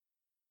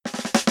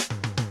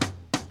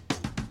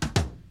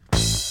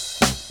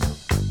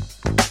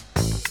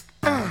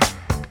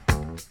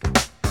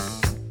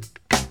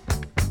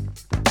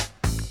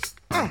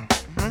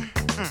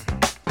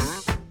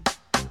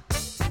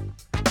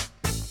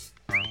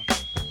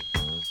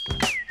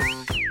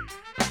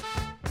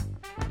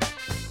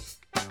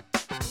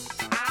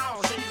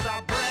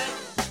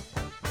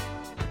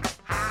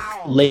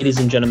Ladies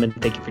and gentlemen,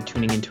 thank you for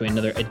tuning into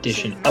another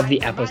edition of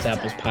the Apples to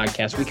Apples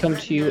podcast. We come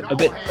to you a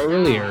bit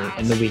earlier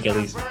in the week, at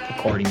least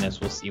recording this.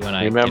 We'll see when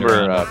I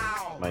remember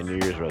my New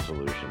Year's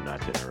resolution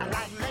not to interrupt.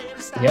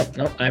 Yep,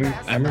 no,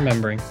 I'm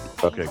remembering.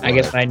 Okay, I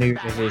guess my New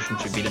Year's resolution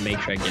should be to make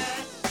sure I get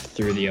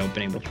through the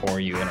opening before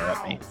you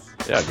interrupt me.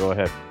 Yeah, go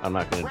ahead. I'm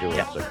not going to do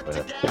it. So go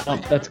ahead. Oh,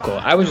 that's cool.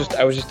 I was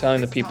just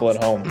telling the people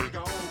at home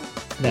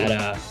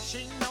that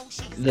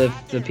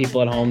the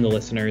people at home, the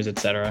listeners,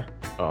 etc.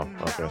 Oh,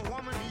 okay.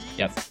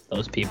 Yep,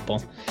 those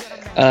people.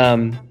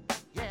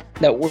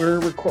 That we're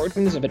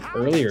recording this a bit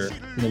earlier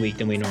in the week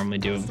than we normally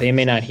do. They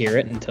may not hear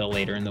it until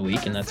later in the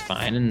week, and that's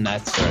fine. And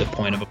that's the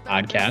point of a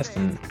podcast.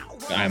 And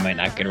I might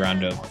not get around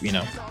to,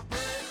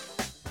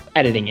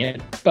 editing it.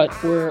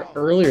 But we're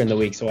earlier in the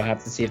week, so we'll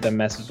have to see if that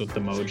messes with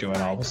the mojo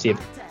and all. We'll see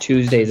if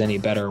Tuesday's any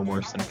better or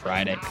worse than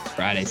Friday.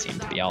 Friday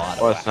seemed to be all out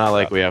of Well, it's not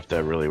like we have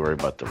to really worry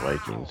about the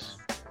Vikings.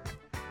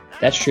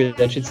 That's true.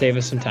 That should save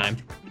us some time.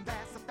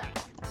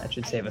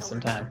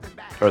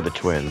 Or the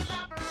Twins.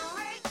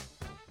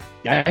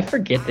 I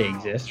forget they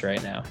exist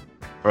right now.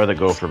 Or the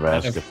Gopher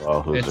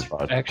basketball, who's It's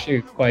about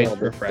actually quite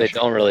refreshing. They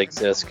don't really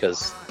exist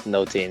because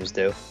no teams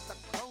do.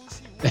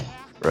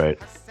 Right,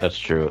 that's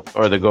true.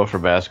 Or the Gopher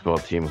basketball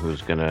team,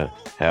 who's going to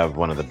have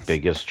one of the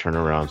biggest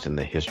turnarounds in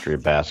the history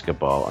of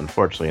basketball.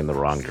 Unfortunately, in the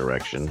wrong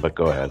direction, but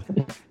go ahead.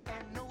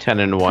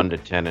 10-1 to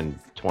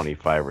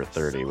 10-25 or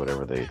 30,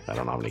 whatever I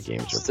don't know how many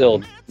games are. Still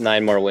playing.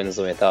 9 more wins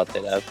than we thought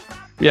they'd have.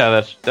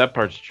 Yeah, that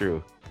part's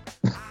true.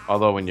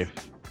 Although when you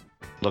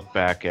look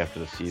back after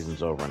the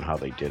season's over and how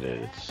they did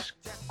it, it's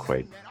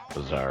quite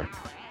bizarre.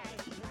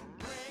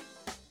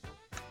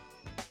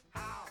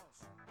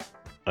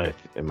 I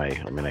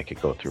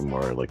could go through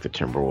more, like the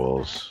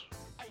Timberwolves.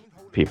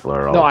 People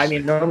are all... No, I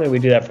mean, normally we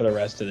do that for the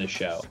rest of the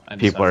show.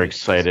 People are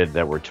excited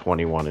that we're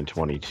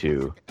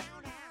 21-22.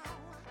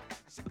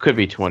 It could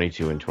be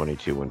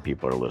 22-22 when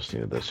people are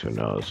listening to this, who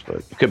knows, but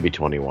it could be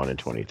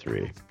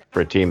 21-23. For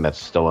a team that's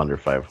still under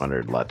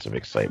 500, lots of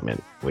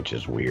excitement, which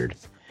is weird.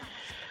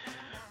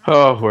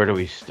 Oh, where do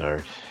we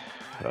start?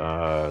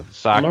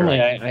 Soccer.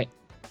 Normally,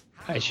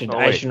 I should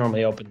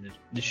normally open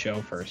the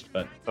show first,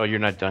 but oh, you're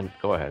not done.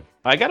 Go ahead.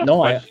 I got a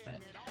question.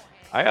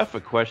 I have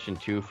a question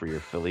too for your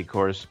Philly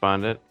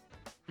correspondent.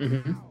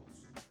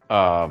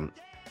 Mm-hmm.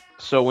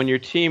 So when your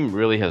team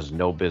really has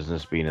no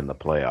business being in the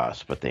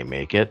playoffs, but they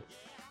make it,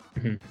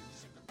 mm-hmm.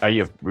 Are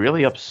you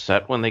really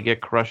upset when they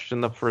get crushed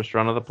in the first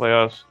round of the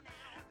playoffs,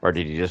 or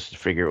did you just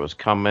figure it was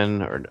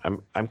coming? Or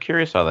I'm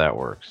curious how that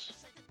works.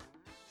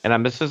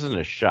 And this isn't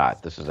a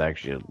shot. This is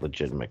actually a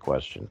legitimate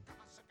question.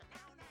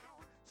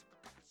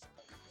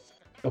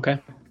 Okay.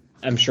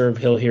 I'm sure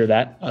he'll hear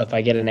that. If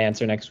I get an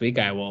answer next week,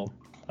 I'll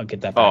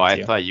get that back to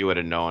you. I thought you would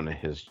have known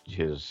his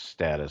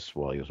status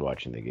while he was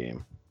watching the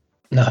game.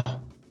 No.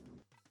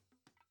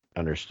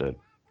 Understood.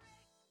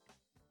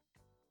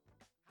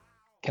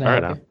 Can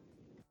I help you?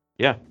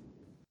 Yeah.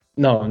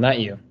 No, not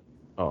you.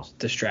 Oh. I was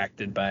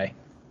distracted by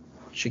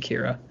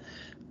Shakira.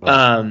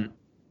 Oh.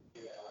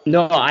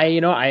 No,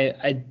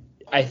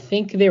 I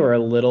think they were a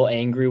little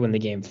angry when the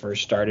game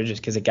first started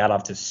just because it got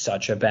off to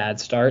such a bad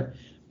start.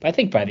 But I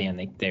think by the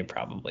end they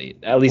probably,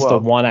 at least the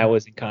one I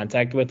was in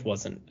contact with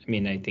wasn't. I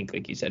mean, I think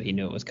like you said, he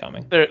knew it was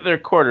coming. Their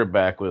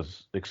quarterback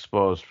was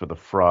exposed for the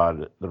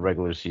fraud, the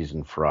regular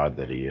season fraud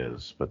that he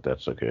is, but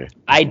that's okay.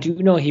 I do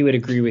know he would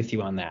agree with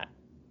you on that.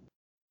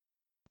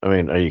 I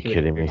mean, are you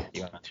kidding me?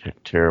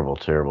 Terrible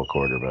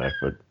quarterback.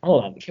 But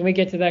hold on, can we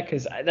get to that?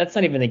 Because that's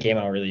not even the game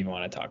I really even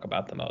want to talk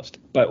about the most.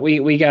 But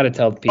we got to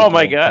tell people. Oh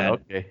my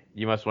God! Okay,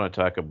 you must want to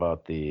talk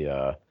about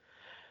the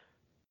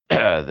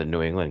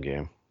New England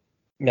game.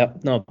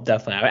 Yep, no,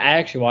 definitely. I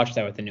actually watched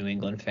that with a New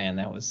England fan.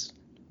 That was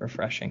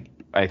refreshing.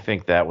 I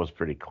think that was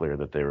pretty clear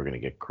that they were going to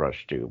get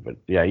crushed too. But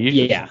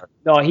yeah,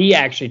 No, he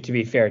actually, to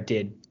be fair,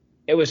 did.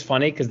 It was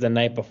funny because the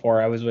night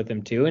before I was with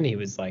him too, and he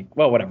was like,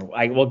 "Well, whatever.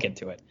 We'll get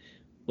to it.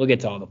 We'll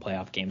get to all the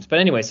playoff games." But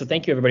anyway, so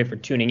thank you everybody for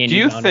tuning in. Do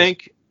you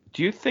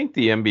think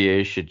the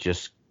NBA should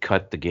just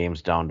cut the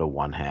games down to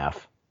one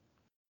half?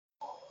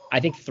 I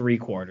think 3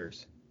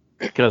 quarters.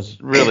 Because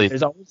really,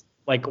 there's always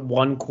like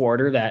one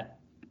quarter that.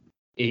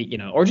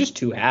 Or just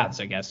 2 halves,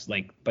 I guess.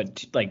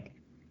 But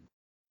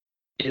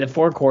the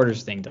 4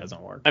 quarters thing doesn't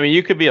work. I mean,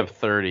 you could be up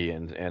 30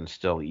 and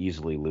still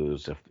easily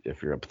lose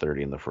if you're up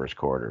 30 in the first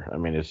quarter. I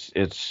mean,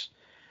 it's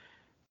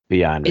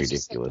beyond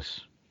ridiculous.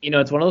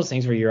 It's one of those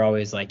things where you're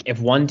always like, if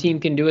one team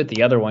can do it,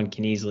 the other one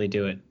can easily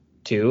do it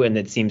too, and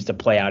it seems to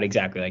play out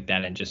exactly like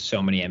that in just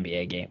so many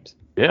NBA games.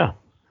 Yeah,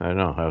 I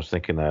know. I was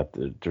thinking that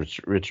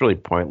it's really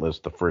pointless.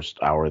 The first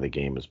hour of the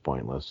game is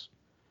pointless.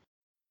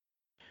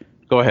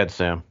 Go ahead,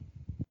 Sam.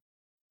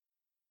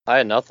 I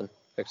had nothing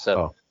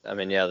except, I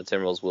mean, yeah, the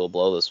Timberwolves will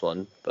blow this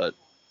one, but.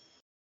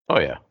 Oh,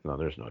 yeah. No,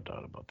 there's no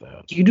doubt about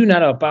that. You do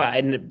not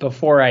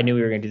before I knew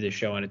we were going to do this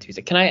show on a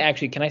Tuesday. Can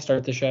I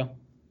start the show?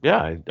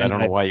 Yeah, I don't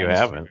know why you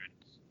haven't.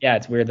 Yeah,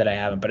 it's weird that I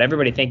haven't. But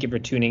everybody, thank you for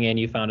tuning in.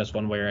 You found us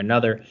one way or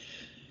another.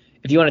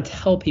 if you want to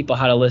tell people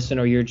how to listen,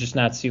 or you're just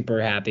not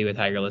super happy with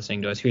how you're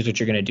listening to us, here's what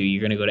you're going to do. You're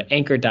going to go to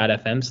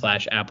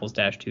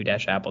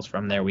anchor.fm/apples-2-apples.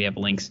 From there, we have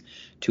links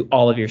to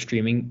all of your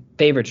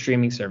favorite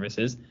streaming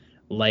services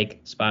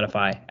like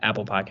Spotify,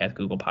 Apple Podcasts,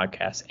 Google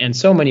Podcasts, and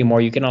so many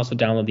more. You can also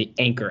download the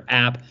Anchor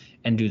app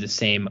and do the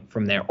same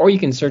from there. Or you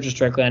can search us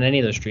directly on any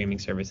of those streaming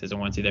services. And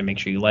once you're there, make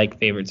sure you like,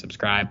 favorite,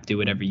 subscribe, do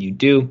whatever you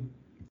do.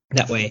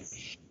 That way,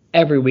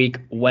 every week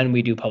when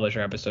we do publish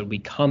our episode, we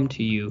come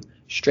to you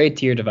straight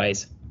to your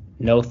device.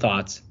 No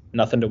thoughts,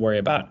 nothing to worry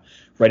about,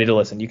 ready to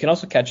listen. You can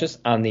also catch us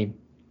on the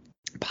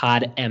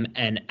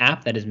PodMN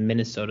app. That is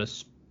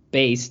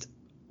Minnesota-based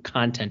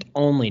content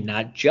only,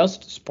 not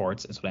just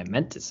sports, is what I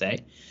meant to say.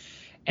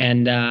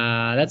 And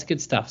that's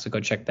good stuff, so go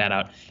check that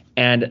out.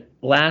 And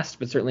last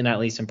but certainly not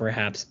least, and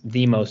perhaps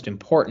the most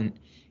important,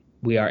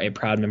 we are a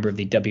proud member of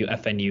the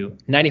WFNU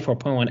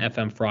 94.1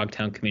 FM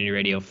Frogtown Community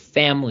Radio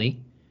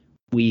family.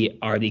 We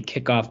are the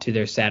kickoff to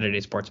their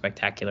Saturday Sports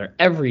Spectacular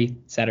every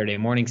Saturday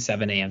morning,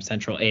 7 a.m.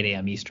 Central, 8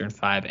 a.m. Eastern,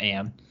 5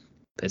 a.m.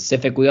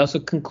 Pacific. We also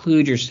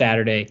conclude your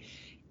Saturday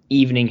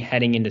evening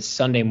heading into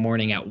Sunday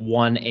morning at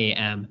 1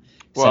 a.m.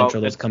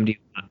 Central. Those come to you.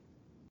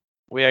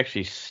 We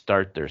actually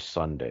start their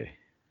Sunday.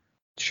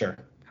 Sure.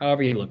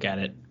 However you look at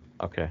it.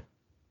 Okay.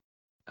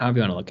 However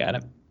you want to look at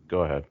it.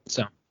 Go ahead.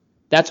 So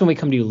that's when we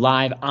come to you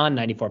live on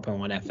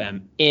 94.1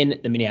 FM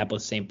in the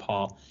Minneapolis-St.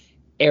 Paul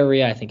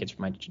area. I think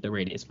the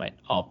radius might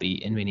all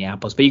be in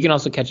Minneapolis, but you can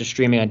also catch us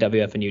streaming on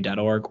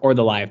WFNU.org or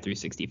the Live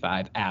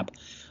 365 app.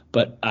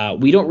 But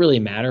we don't really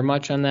matter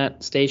much on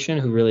that station.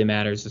 Who really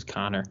matters is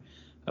Connor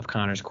of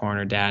Connor's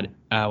Corner. Dad,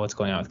 what's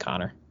going on with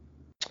Connor?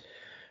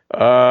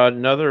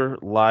 Another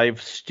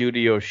live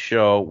studio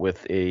show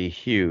with a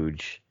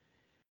huge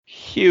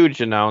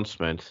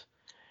announcement.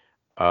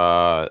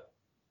 The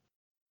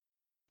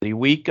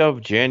week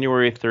of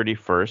January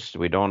 31st,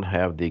 we don't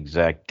have the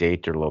exact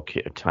date or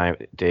time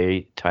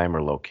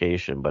or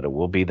location, but it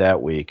will be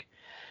that week.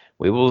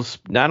 We will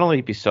not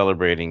only be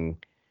celebrating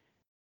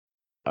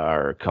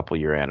our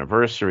couple-year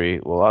anniversary,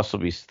 we'll also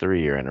be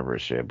 3-year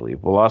anniversary, I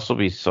believe. We'll also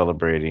be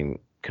celebrating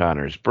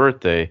Connor's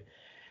birthday,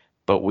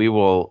 but we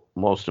will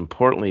most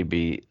importantly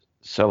be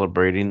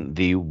celebrating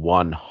the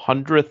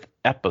 100th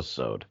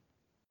episode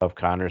of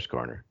Connor's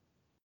Corner.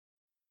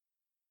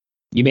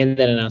 You made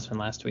that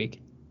announcement last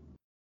week.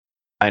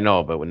 I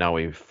know, but now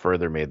we've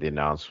further made the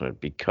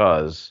announcement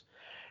because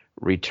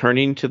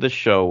returning to the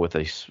show with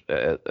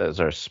as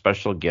our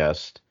special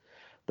guest,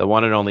 the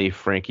one and only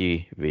Frank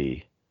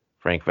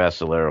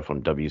Vassalero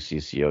from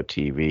WCCO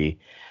TV,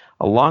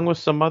 along with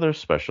some other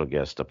special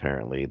guests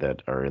apparently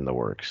that are in the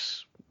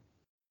works.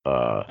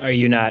 Are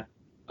you not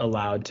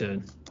allowed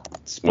to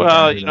speak?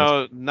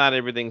 Well, not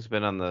everything's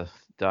been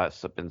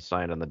been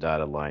signed on the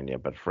dotted line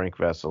yet, but Frank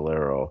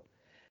Vassalero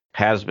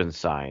has been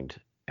signed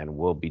and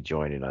will be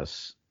joining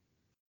us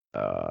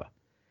on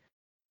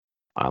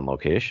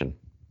location.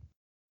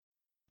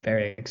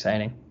 Very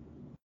exciting.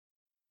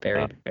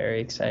 Very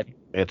exciting.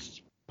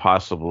 It's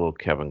possible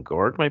Kevin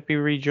Gord might be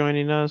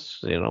rejoining us.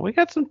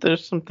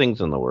 There's some things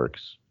in the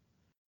works.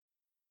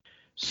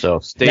 So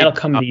that'll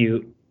come to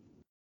you.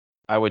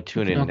 I would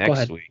tune in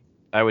next week.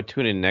 I would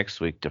tune in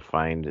next week to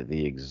find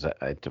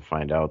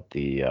out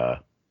the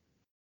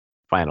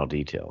final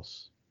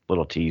details.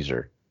 Little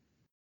teaser.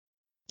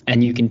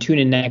 And you can tune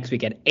in next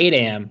week at 8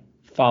 a.m.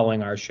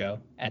 following our show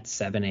at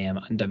 7 a.m.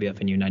 on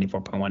WFNU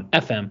 94.1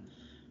 FM,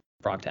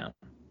 Frogtown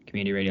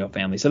Community Radio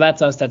Family. So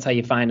that's us. That's how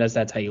you find us.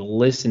 That's how you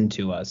listen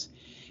to us.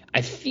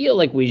 I feel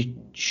like we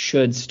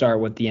should start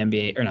with the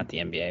NBA, or not the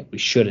NBA. We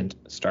shouldn't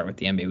start with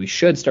the NBA. We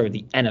should start with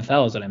the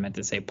NFL is what I meant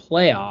to say,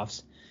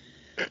 playoffs,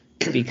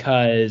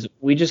 because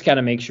we just got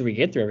to make sure we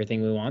get through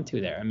everything we want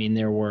to there. I mean,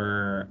 there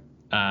were,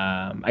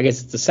 I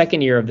guess it's the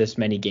second year of this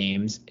many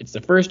games. It's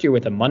the first year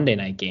with a Monday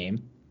night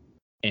game.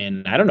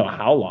 And I don't know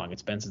how long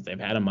it's been since they've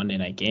had a Monday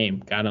night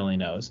game. God only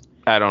knows.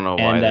 I don't know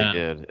why they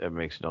did. It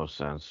makes no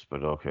sense,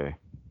 but okay.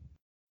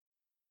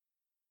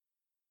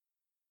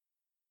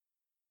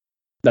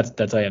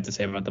 That's all you have to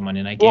say about the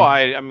Monday night game. Well,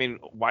 I mean,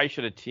 why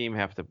should a team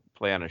have to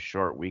play on a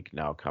short week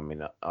now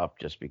coming up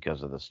just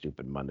because of the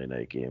stupid Monday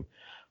night game?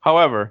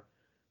 However,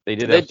 they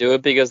did. Did they do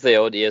it because they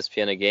owed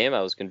ESPN a game?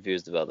 I was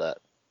confused about that.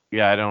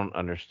 Yeah, I don't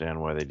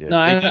understand why they did. No,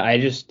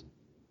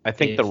 I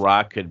think The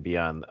Rock could be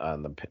on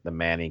the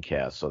Manning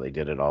cast, so they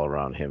did it all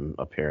around him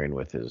appearing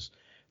with his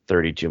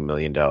 $32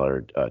 million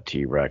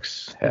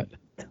T-Rex head.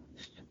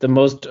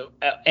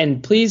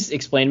 And please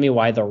explain to me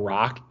why The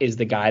Rock is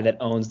the guy that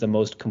owns the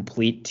most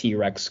complete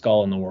T-Rex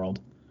skull in the world.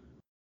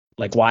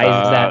 Like, why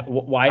is that?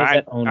 Why is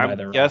that owned by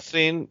The Rock? I'm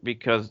guessing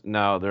because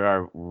now there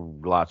are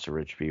lots of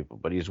rich people,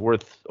 but he's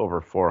worth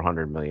over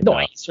 $400 million. No,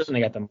 he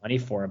certainly got the money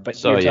for it.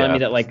 But you're telling me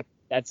that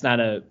that's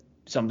not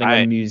something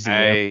a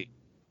museum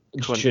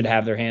should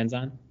have their hands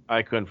on?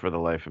 I couldn't for the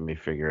life of me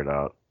figure it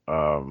out.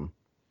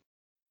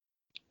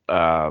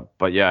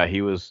 But yeah,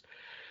 he was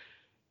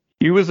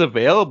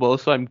available,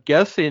 so I'm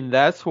guessing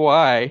that's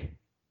why.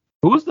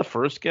 Who was the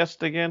first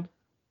guest again?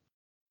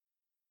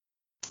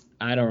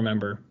 I don't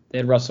remember. They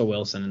had Russell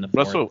Wilson in the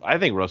fourth. I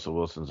think Russell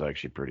Wilson's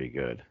actually pretty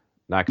good.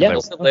 Not Yeah.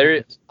 because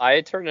Larry,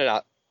 I turned it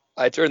out.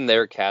 I turned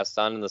their cast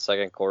on in the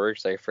second quarter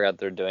because I forgot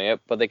they're doing it.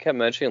 But they kept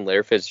mentioning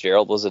Larry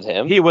Fitzgerald. Was it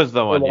him? he was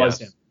the one. It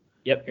was Yes. him.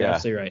 Yep, you're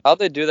absolutely right. How'd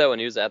they do that when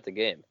he was at the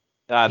game?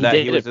 He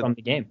did it from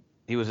the game.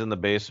 He was in the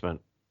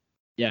basement.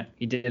 Yeah,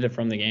 he did it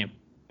from the game.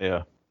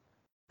 Yeah.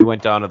 He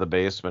went down to the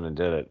basement and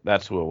did it.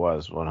 That's who it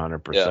was,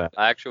 100%. Yeah,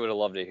 I actually would have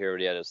loved to hear what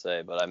he had to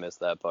say, but I missed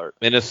that part.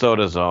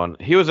 Minnesota zone.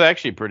 He was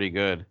actually pretty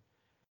good.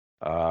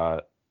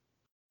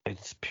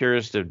 It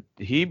appears to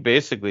he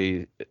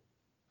basically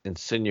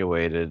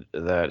insinuated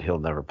that he'll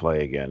never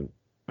play again,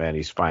 and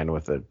he's fine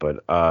with it.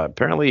 But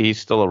apparently he's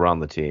still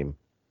around the team.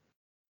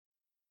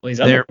 Well, he's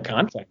under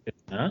contract,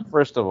 huh?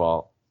 First of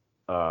all,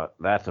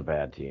 that's a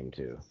bad team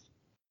too.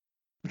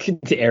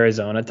 To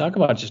Arizona, talk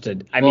about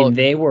mean,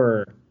 they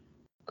were.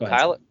 Go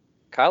ahead.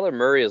 Kyler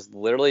Murray is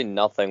literally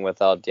nothing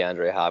without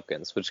DeAndre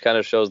Hopkins, which kind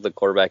of shows the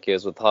quarterback he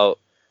is with how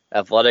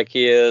athletic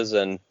he is,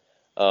 and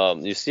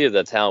you see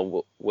the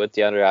talent with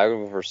DeAndre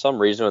Hopkins. For some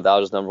reason, without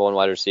his number one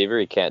wide receiver,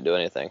 he can't do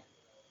anything.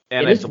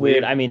 And it's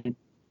weird. I mean,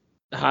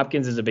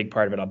 Hopkins is a big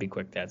part of it. I'll be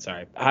quick, Dad.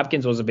 Sorry.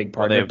 Hopkins was a big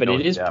part of it, but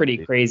it is pretty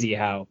crazy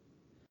how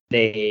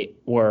they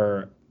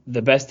were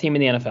the best team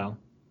in the NFL. A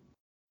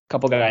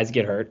couple guys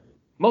get hurt.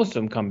 Most of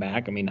them come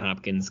back. I mean,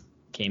 Hopkins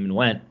came and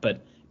went,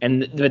 but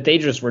they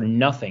just were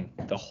nothing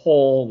the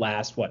whole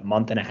last,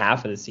 month and a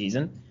half of the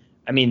season.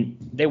 I mean,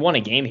 they won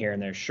a game here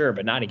and there, sure,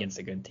 but not against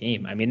a good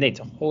team. I mean, they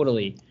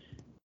totally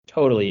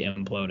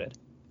imploded.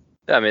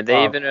 Yeah, I mean,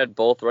 they even had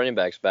both running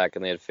backs back,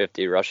 and they had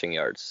 50 rushing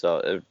yards.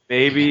 So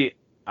maybe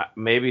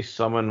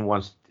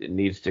someone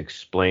needs to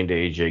explain to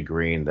AJ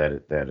Green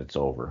that it's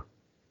over.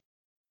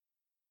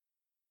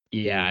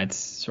 Yeah, it's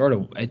sort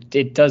of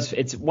it does.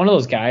 It's one of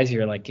those guys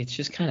you're like, it's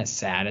just kind of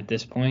sad at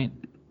this point,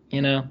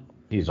 you know.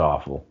 He's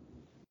awful.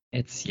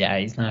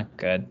 He's not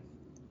good.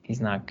 He's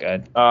not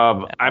good.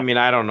 I mean,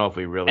 I don't know if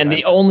we really. And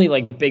the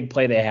only big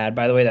play they had,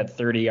 by the way, that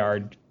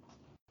 30-yard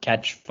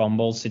catch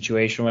fumble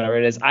situation, whatever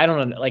it is, I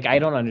don't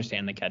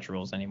understand the catch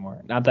rules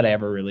anymore. Not that I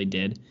ever really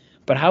did,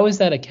 but how is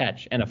that a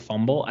catch and a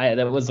fumble?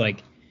 That was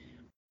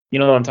you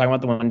know what I'm talking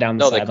about, the one down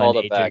the sideline. They called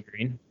it back.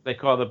 Green. They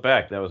called it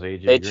back. That was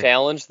AJ. They Green.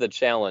 challenged the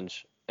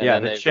challenge.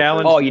 The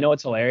challenge. Oh, you know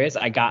what's hilarious?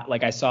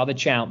 I saw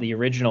the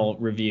original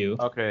review.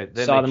 Okay.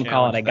 Then saw them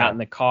call it. I got in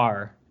the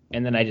car.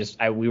 And then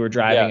we were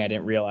driving. Yeah. I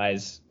didn't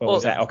realize what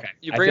was that. Okay.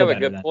 You bring up a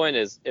good point.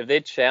 Is if they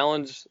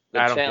challenge the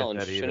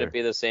challenge, shouldn't it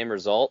be the same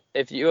result?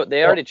 They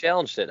already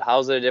challenged it,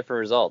 how's it a different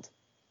result?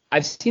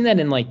 I've seen that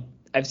in the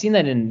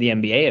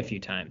NBA a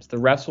few times. The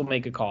refs will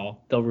make a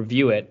call, they'll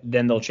review it,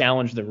 then they'll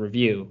challenge the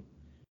review,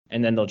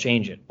 and then they'll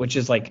change it. Which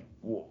is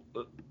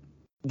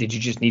did you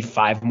just need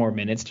 5 more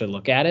minutes to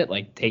look at it?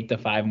 Take the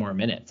 5 more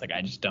minutes.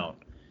 I just don't.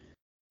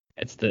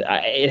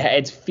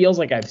 It feels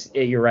like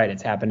you're right.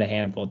 It's happened a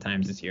handful of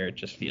times this year. It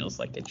just feels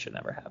like it should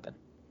never happen.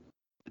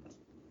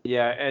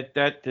 Yeah,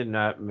 that did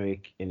not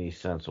make any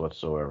sense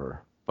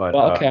whatsoever. But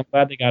okay, I'm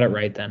glad they got it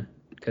right then,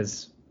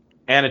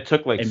 and it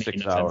took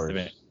 6 hours.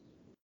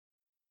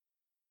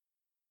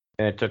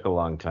 And it took a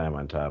long time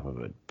on top of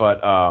it.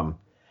 But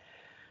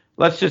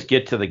let's just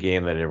get to the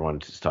game that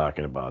everyone's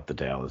talking about, the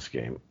Dallas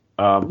game.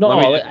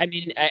 I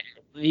mean,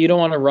 you don't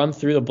want to run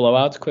through the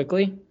blowouts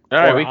quickly. All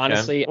right, we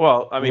honestly, can.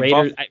 Well, I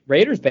mean,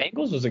 Raiders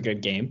Bengals was a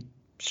good game.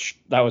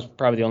 That was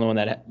probably the only one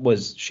that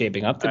was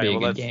shaping up to be a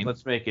good game.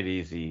 Let's make it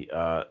easy.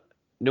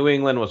 New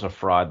England was a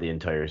fraud the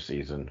entire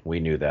season.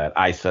 We knew that.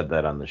 I said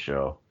that on the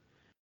show.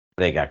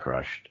 They got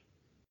crushed.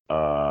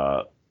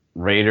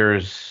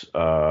 Raiders,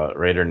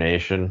 Raider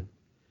Nation.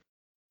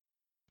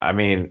 I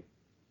mean,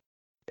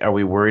 are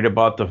we worried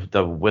about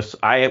the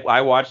whistle?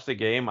 I watched the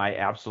game. I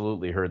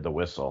absolutely heard the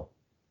whistle.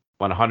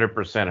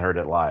 100% heard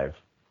it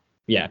live.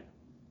 Yeah.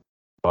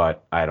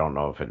 But I don't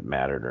know if it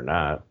mattered or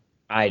not.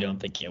 I don't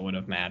think it would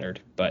have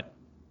mattered, but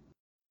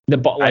the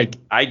ball,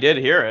 I did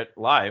hear it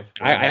live.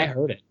 I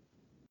heard it.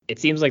 It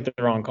seems like the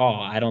wrong call.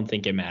 I don't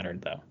think it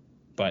mattered though.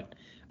 But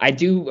I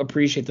do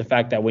appreciate the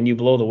fact that when you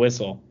blow the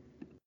whistle,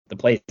 the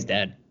play is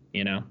dead.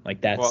 You know,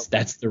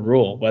 that's the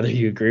rule, whether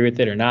you agree with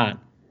it or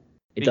not.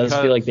 It does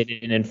feel like they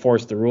didn't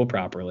enforce the rule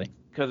properly.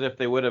 Because if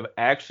they would have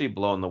actually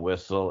blown the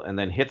whistle and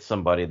then hit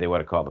somebody, they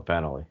would have called the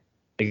penalty.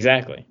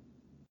 Exactly.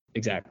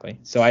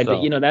 So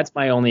that's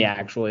my only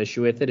actual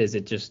issue with it. Is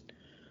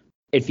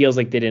it feels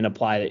like they didn't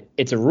apply it.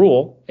 It's a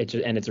rule. It's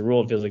a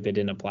rule. It feels like they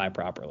didn't apply it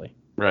properly.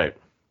 Right.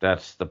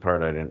 That's the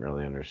part I didn't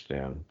really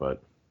understand.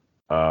 But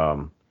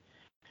so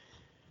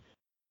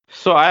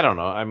I don't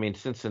know. I mean,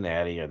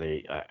 Cincinnati, are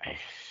they?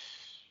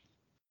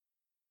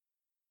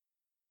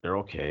 They're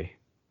okay.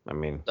 I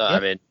mean,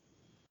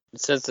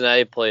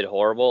 Cincinnati played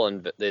horrible,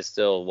 and they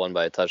still won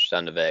by a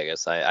touchdown to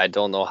Vegas. I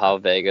don't know how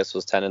Vegas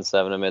was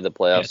 10-7 and made the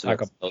playoffs. It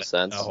makes no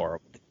sense.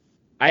 Horrible.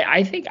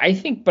 I think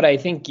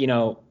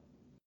the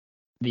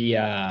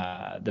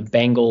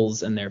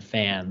Bengals and their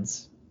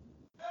fans,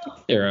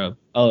 they're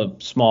a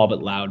small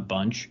but loud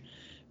bunch.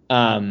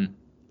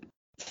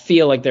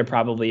 Feel like they're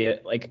probably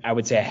I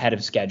would say ahead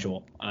of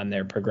schedule on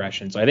their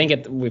progression. So I think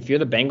if you're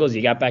the Bengals,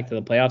 you got back to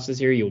the playoffs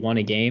this year, you won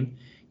a game.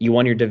 You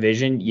won your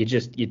division. You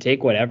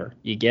take whatever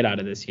you get out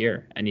of this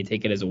year, and you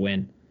take it as a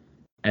win.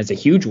 As a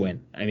huge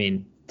win. I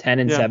mean,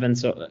 10-7. Yeah.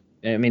 So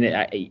I mean,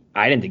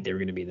 I didn't think they were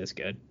going to be this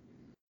good.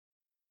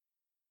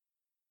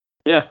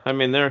 Yeah, I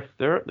mean they're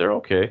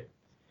okay.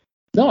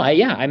 No,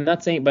 I'm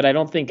not saying, but I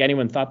don't think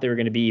anyone thought they were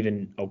going to be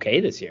even okay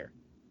this year,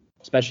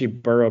 especially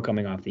Burrow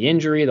coming off the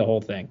injury, the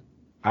whole thing.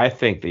 I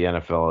think the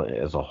NFL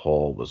as a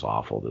whole was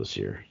awful this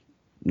year.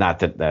 Not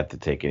that to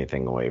take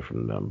anything away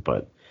from them,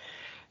 but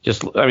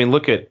just I mean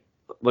look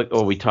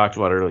we talked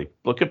about earlier.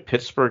 Look at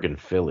Pittsburgh and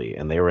Philly,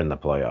 and they were in the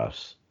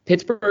playoffs.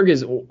 Pittsburgh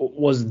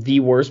was the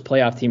worst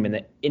playoff team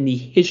in the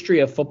history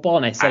of football,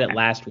 and I said it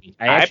last week.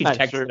 I actually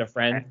texted a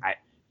friend.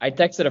 I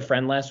texted a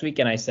friend last week,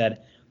 and I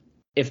said,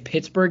 if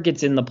Pittsburgh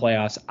gets in the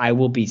playoffs, I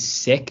will be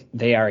sick.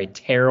 They are a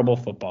terrible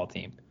football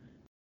team.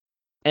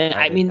 And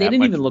I mean, they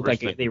didn't even look like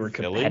they were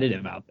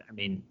competitive out there. I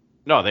mean,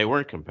 no, they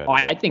weren't competitive.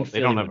 I think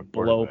Philly would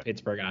blow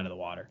Pittsburgh out of the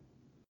water.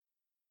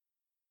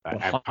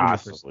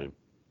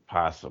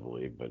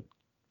 Possibly, but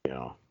you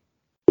know.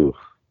 Ooh.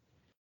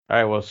 All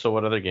right, well, so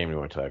what other game do you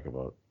want to talk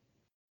about?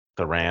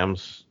 The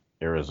Rams,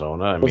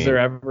 Arizona. Was there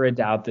ever a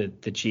doubt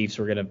that the Chiefs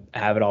were going to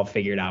have it all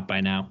figured out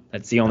by now?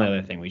 That's the only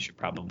other thing we should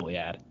probably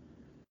add.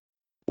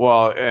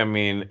 Well, I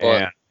mean,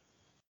 and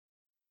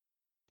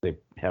they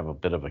have a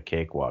bit of a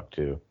cakewalk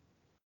too.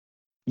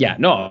 Yeah,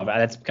 no,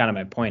 that's kind of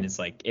my point. It's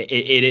like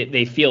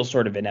they feel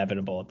sort of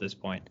inevitable at this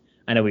point.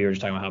 I know we were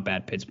just talking about how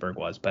bad Pittsburgh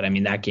was, but I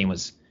mean that game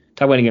was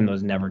a game that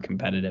was never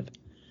competitive.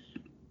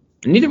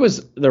 And neither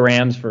was the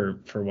Rams for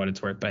what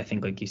it's worth, but I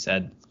think like you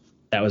said,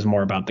 that was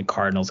more about the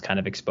Cardinals kind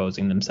of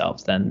exposing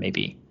themselves than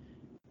maybe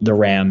the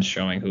Rams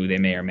showing who they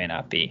may or may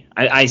not be.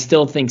 I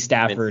still think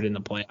Stafford in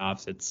the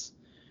playoffs,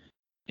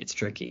 it's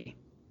tricky.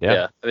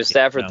 Yeah. I mean,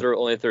 Stafford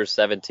only threw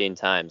 17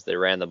 times. They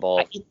ran the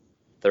ball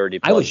 30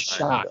 plus I was times.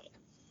 shocked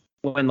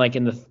when, like,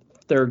 in the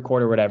third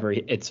quarter or whatever,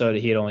 it showed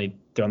he had only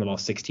thrown the ball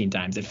 16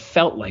 times. It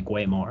felt like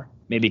way more.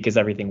 Maybe because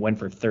everything went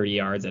for 30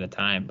 yards at a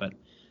time. But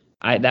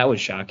that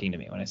was shocking to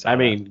me when I saw that. I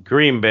mean,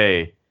 Green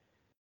Bay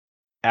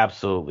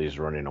absolutely is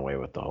running away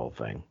with the whole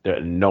thing.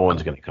 No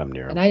one's going to come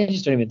near them. And I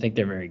just don't even think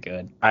they're very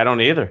good. I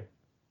don't either.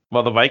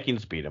 Well, the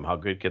Vikings beat them. How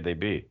good could they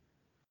be?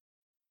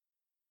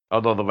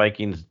 Although the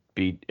Vikings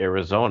beat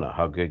Arizona,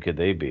 how good could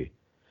they be?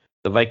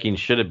 The Vikings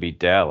should have beat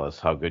Dallas.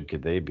 How good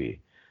could they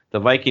be? The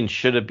Vikings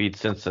should have beat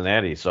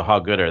Cincinnati. So how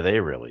good are they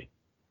really?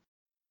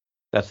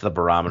 That's the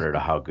barometer to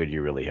how good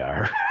you really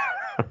are.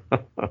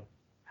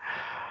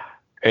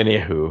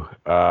 Anywho,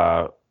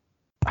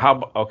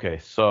 okay,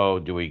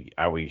 so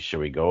should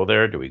we go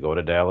there? Do we go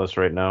to Dallas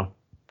right now?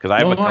 Because I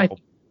have a couple.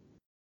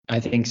 I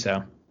think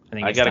so.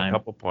 I got a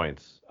couple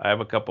points. I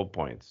have a couple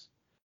points.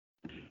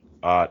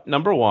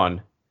 Number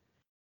one,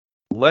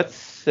 let's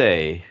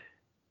say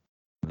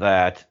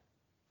that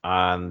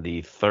on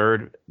the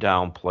third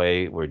down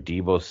play where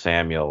Deebo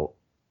Samuel,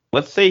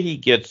 let's say he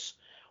gets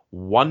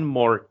one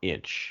more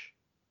inch,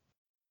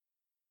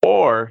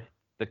 or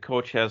the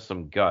coach has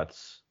some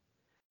guts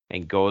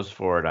and goes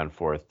for it on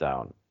fourth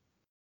down.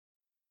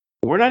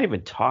 We're not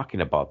even talking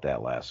about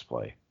that last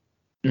play.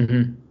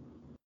 Mm-hmm.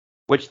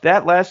 Which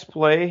that last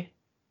play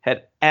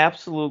had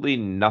absolutely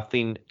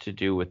nothing to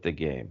do with the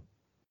game.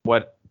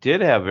 What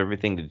did have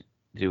everything to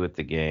do with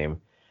the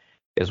game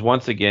is,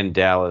 once again,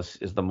 Dallas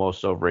is the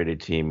most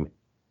overrated team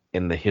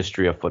in the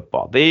history of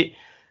football. They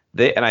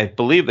and I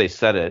believe they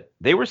said it,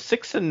 they were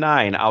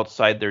 6-9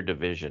 outside their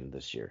division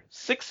this year.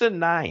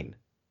 6-9.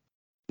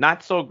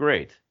 Not so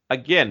great.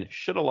 Again,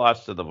 should have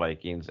lost to the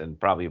Vikings and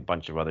probably a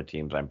bunch of other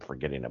teams I'm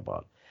forgetting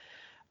about.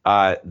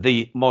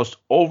 The most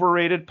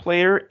overrated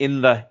player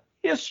in the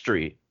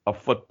history of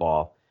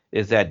football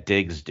is that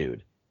Diggs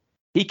dude.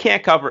 He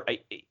can't cover.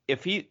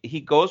 If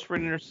he goes for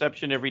an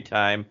interception every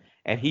time,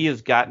 and he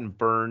has gotten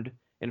burned.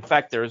 In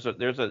fact, there's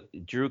a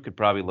Drew could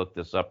probably look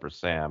this up, or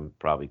Sam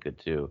probably could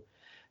too.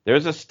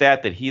 There's a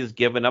stat that he has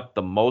given up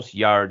the most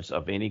yards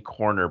of any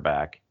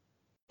cornerback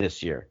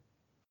this year.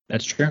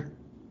 That's true.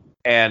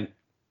 And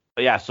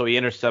yeah, so he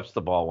intercepts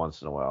the ball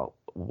once in a while.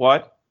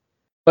 What?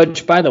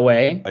 But by the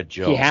way,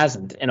 he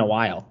hasn't in a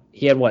while.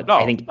 He had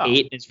 8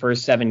 in his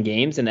first 7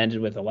 games and ended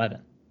with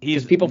 11.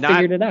 Because people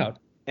figured it out.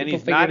 And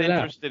he's not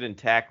interested in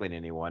tackling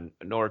anyone,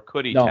 nor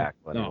could he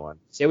tackle anyone.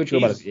 Say what you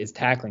will about his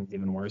tackling is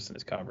even worse than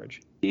his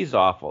coverage. He's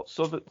awful.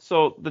 So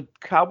the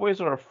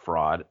Cowboys are a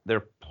fraud.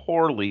 They're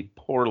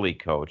poorly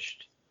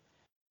coached.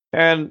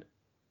 And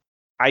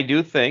I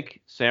do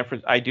think San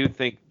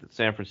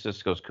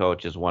Francisco's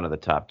coach is one of the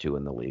top 2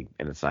 in the league,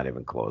 and it's not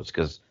even close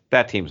because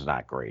that team's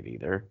not great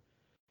either.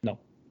 No.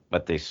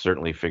 But they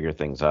certainly figure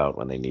things out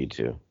when they need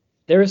to.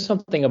 There is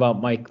something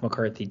about Mike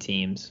McCarthy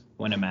teams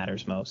when it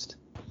matters most.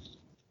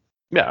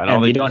 Yeah,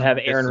 and you don't have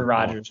Aaron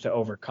Rodgers to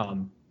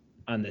overcome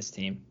on this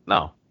team.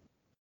 No.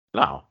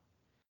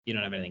 You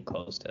don't have anything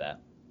close to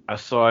that.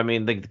 So I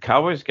mean, the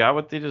Cowboys got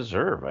what they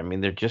deserve. I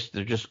mean, they're just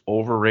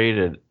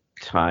overrated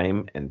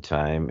time and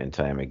time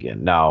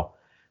again. Now,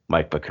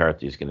 Mike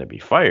McCarthy is going to be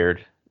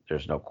fired.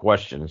 There's no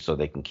question. So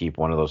they can keep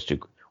one of those two.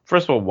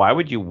 First of all, why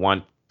would you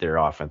want their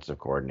offensive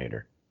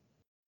coordinator?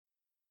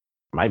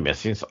 Am I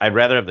missing? I'd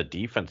rather have the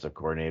defensive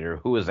coordinator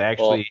who has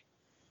actually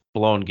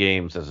blown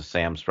games, as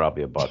Sam's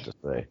probably about to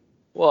say.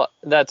 Well,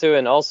 that too,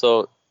 and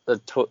also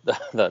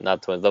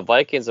the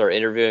Vikings are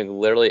interviewing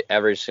literally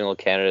every single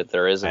candidate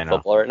there is in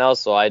football right now.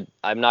 So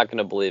I'm not going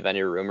to believe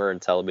any rumor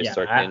until we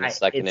start getting the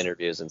second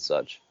interviews and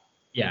such.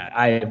 Yeah,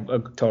 I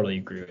totally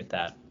agree with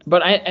that.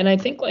 But I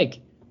think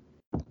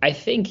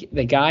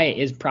the guy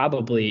is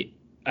probably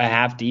a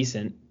half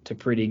decent to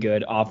pretty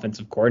good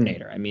offensive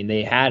coordinator. I mean,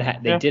 they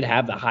did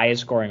have the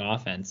highest scoring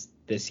offense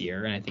this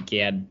year, and I think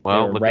they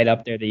were right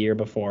up there the year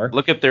before.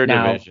 Look at their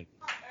division.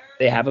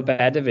 They have a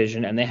bad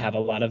division, and they have a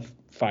lot of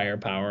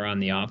firepower on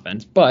the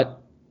offense.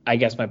 But I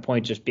guess my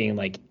point just being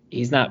like,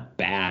 he's not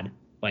bad.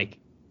 Like,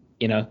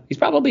 he's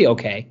probably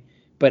okay.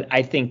 But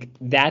I think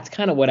that's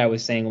kind of what I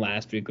was saying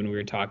last week when we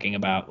were talking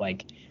about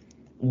like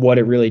what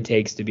it really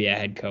takes to be a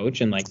head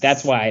coach. And like,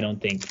 that's why I don't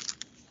think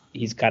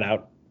he's cut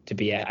out to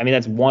be I mean,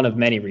 that's one of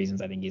many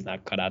reasons I think he's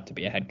not cut out to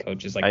be a head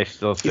coach. Is like,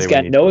 he's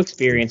got no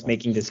experience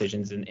making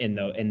decisions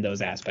in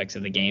those aspects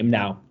of the game.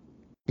 Now,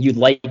 you'd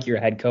like your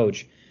head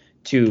coach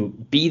to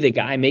be the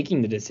guy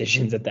making the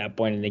decisions at that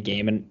point in the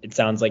game. And it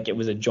sounds like it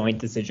was a joint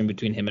decision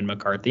between him and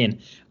McCarthy.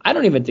 And I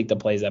don't even think the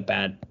play's that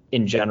bad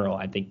in general.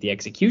 I think the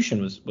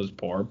execution was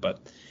poor,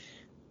 but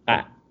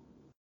I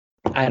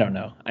don't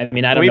know. I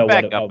mean, I don't know. Can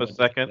we back up a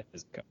second?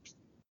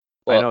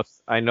 Well,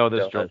 I know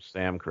this drove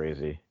Sam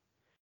crazy.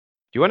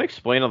 Do you want to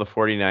explain how the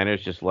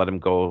 49ers just let him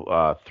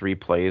go 3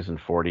 plays and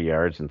 40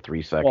 yards in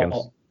 3 seconds?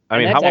 Well, I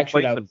mean, how about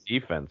play some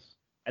defense?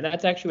 And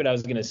that's actually what I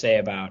was going to say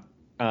about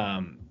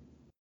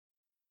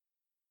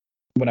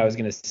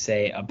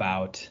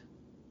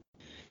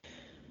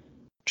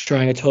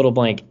drawing a total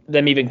blank,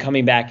 them even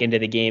coming back into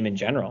the game in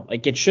general.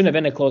 Like, it shouldn't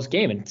have been a close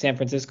game, and San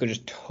Francisco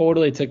just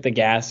totally took the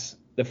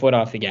foot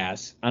off the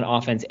gas on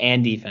offense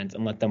and defense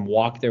and let them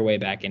walk their way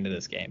back into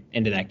that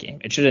game.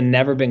 It should have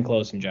never been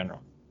close in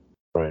general.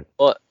 Right.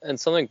 Well, and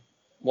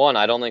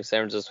I don't think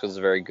San Francisco is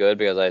very good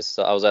because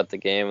I was at the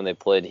game when they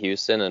played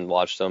Houston and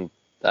watched them.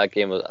 That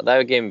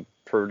game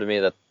proved to me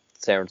that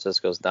San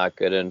Francisco is not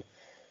good and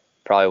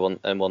probably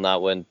will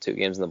not win 2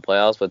 games in the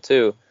playoffs. But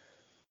 2,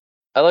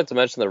 I'd like to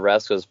mention the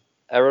refs because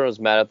everyone was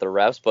mad at the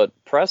refs, but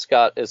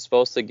Prescott is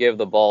supposed to give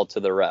the ball to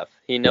the ref.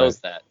 He knows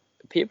that.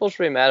 People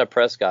should be mad at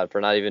Prescott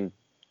for not even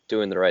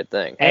doing the right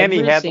thing. And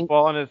he had the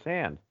ball in his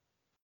hand.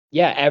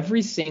 Yeah,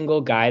 every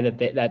single guy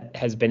that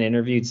has been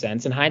interviewed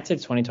since, and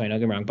hindsight's 2020, don't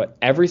get me wrong, but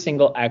every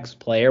single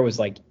ex-player was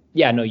like,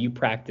 yeah, no, you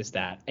practice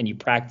that, and you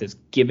practice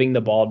giving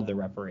the ball to the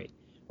referee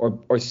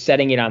or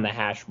setting it on the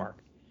hash mark.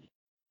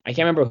 I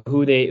can't remember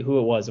who it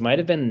was. It might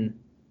have been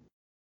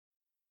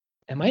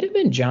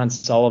John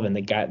Sullivan,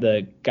 the guy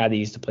that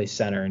used to play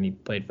center and he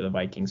played for the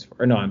Vikings.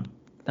 Or no, I'm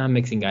not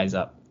mixing guys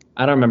up.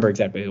 I don't remember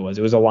exactly who it was.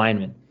 It was a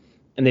lineman,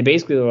 and they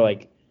basically were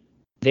like,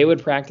 they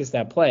would practice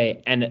that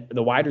play, and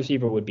the wide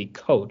receiver would be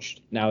coached.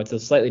 Now it's a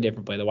slightly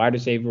different play. The wide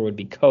receiver would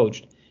be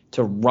coached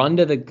to run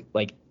to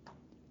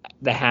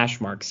the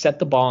hash mark, set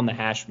the ball on the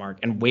hash mark,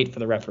 and wait for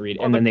the referee,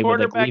 and then they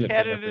would leave it for the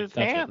referee to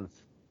touch it.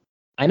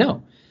 I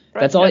know.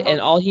 That's all, and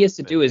all he has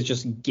to do is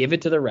just give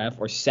it to the ref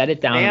or set it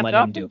down and let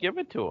him do it. Give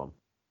it to him.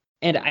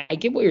 And I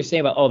get what you're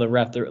saying about the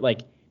ref. They're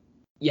like,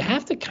 you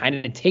have to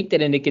kind of take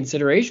that into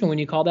consideration when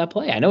you call that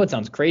play. I know it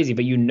sounds crazy,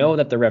 but you know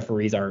that the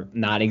referees are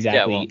not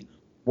exactly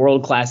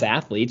world-class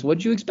athletes. What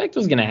did you expect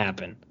was going to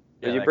happen?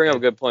 Yeah, you bring up a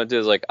good point, too.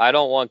 It's like, I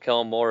don't want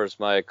Kellen Moore as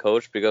my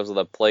coach because of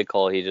the play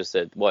call he just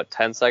did.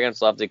 10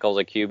 seconds left, he calls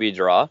a QB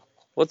draw?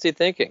 What's he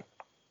thinking?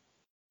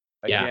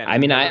 Yeah, I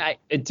mean, I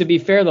to be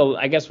fair, though,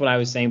 I guess what I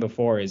was saying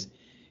before is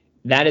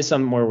that is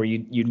somewhere where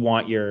you'd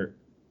want your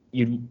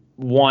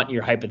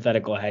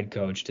hypothetical head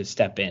coach to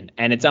step in.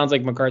 And it sounds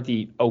like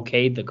McCarthy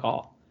okayed the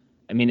call.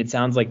 I mean, it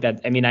sounds like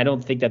that. I mean, I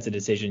don't think that's a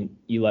decision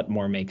you let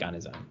Moore make on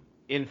his own.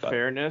 In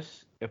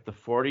fairness, if the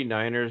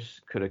 49ers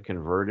could have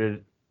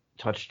converted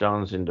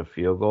touchdowns into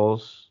field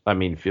goals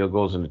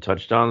into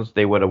touchdowns,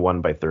 they would have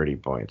won by 30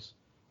 points.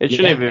 It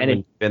shouldn't have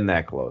even been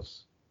that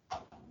close.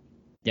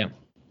 Yeah.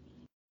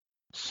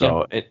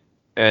 So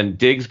and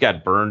Diggs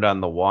got burned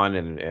on the one,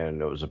 and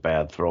it was a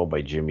bad throw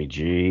by Jimmy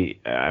G.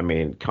 I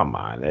mean, come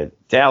on.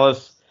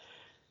 Dallas,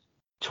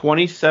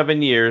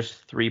 27 years,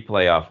 3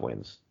 playoff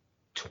wins.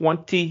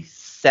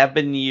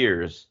 27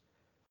 years,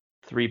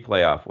 3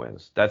 playoff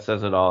wins. That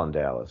says it all in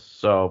Dallas.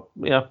 So,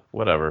 yeah,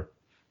 whatever.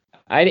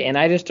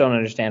 I just don't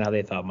understand how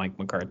they thought Mike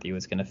McCarthy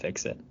was going to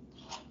fix it.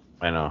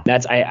 I know.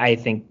 That's, I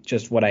think,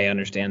 just what I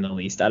understand the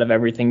least out of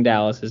everything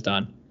Dallas has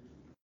done.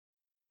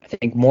 I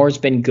think Moore's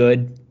been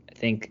good. I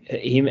think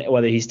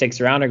whether he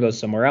sticks around or goes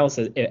somewhere else,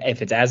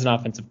 if it's as an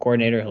offensive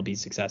coordinator, he'll be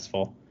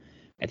successful.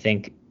 I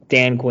think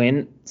Dan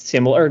Quinn,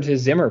 similar to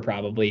Zimmer,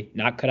 probably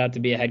not cut out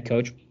to be a head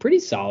coach. Pretty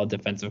solid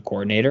defensive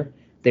coordinator.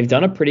 They've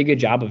done a pretty good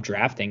job of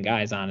drafting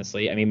guys,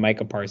 honestly. I mean,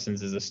 Micah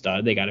Parsons is a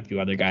stud. They got a few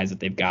other guys that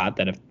they've got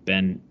that have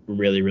been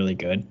really, really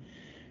good.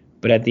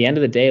 But at the end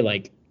of the day,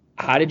 like,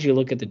 how did you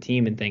look at the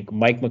team and think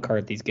Mike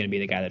McCarthy's going to be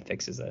the guy that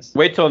fixes this?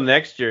 Wait till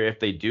next year if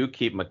they do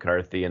keep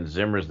McCarthy and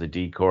Zimmer's the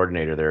D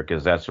coordinator there,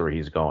 because that's where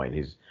he's going.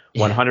 He's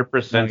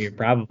 100%. No, you're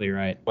probably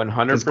right.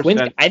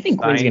 100%. I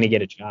think Quinn's going to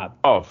get a job.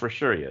 Oh, for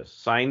sure he is.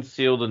 Signed,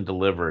 sealed, and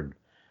delivered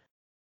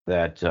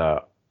that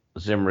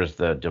Zimmer's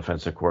the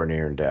defensive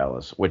coordinator in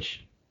Dallas,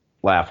 which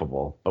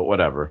laughable, but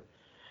whatever.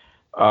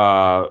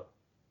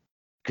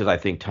 Because I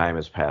think time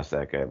has passed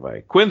that guy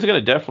by. Quinn's going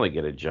to definitely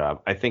get a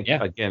job. I think,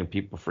 again,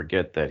 people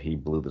forget that he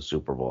blew the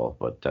Super Bowl,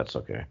 but that's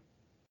okay.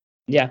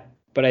 Yeah,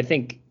 but I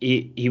think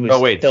he was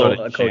still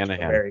a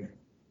coach.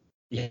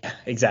 Yeah,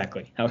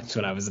 exactly. That's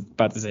what I was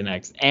about to say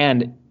next.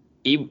 And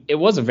it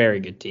was a very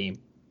good team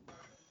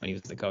when he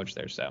was the coach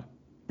there. So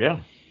yeah.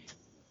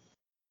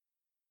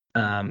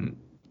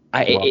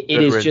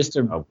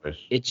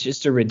 It's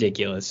just a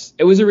ridiculous.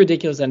 It was a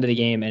ridiculous end of the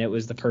game, and it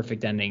was the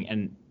perfect ending.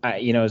 And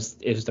it was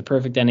the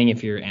perfect ending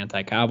if you're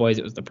anti-Cowboys.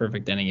 It was the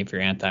perfect ending if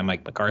you're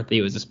anti-Mike McCarthy.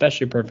 It was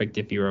especially perfect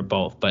if you were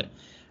both. But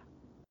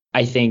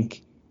I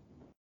think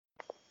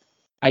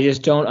I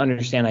just don't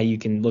understand how you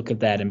can look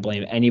at that and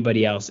blame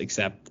anybody else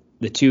except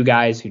the two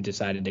guys who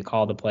decided to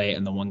call the play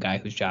and the one guy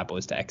whose job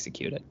was to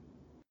execute it.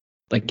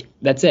 Like,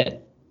 that's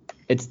it.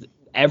 It's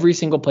every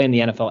single play in the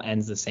NFL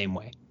ends the same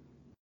way.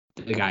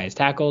 The guy is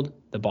tackled,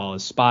 the ball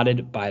is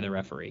spotted by the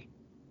referee.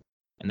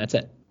 And that's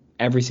it.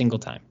 Every single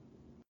time.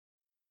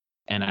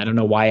 And I don't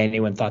know why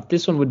anyone thought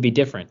this one would be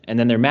different. And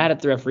then they're mad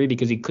at the referee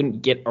because he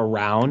couldn't get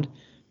around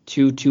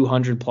two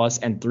 200 plus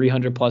and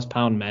 300 plus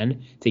pound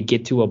men to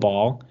get to a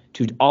ball.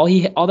 All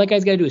that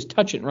guy's got to do is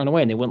touch it and run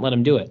away, and they wouldn't let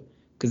him do it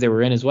because they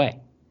were in his way.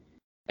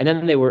 And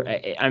then to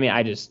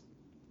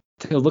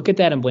look at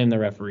that and blame the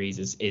referees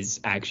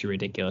is actually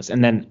ridiculous.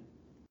 And then,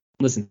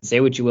 listen, say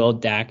what you will,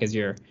 Dak is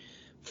your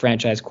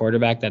franchise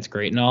quarterback. That's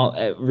great and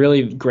all.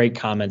 Really great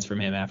comments from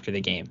him after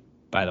the game,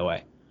 by the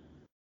way.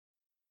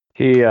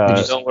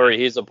 Don't worry,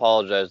 he's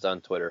apologized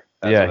on Twitter.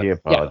 He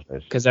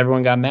apologized because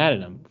everyone got mad at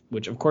him,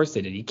 which of course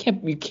they did. You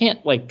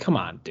can't like, come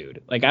on,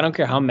 dude. Like, I don't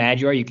care how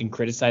mad you are, you can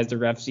criticize the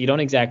refs. You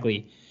don't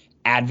exactly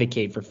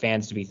advocate for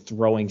fans to be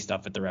throwing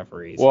stuff at the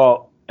referees.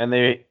 Well, and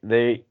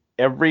they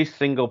every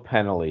single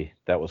penalty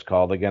that was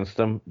called against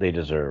them, they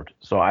deserved.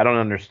 So I don't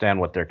understand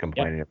what they're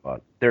complaining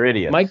about. They're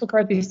idiots. Mike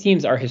McCarthy's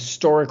teams are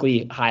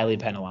historically highly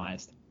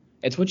penalized.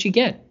 It's what you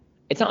get.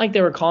 It's not like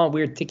they were calling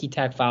weird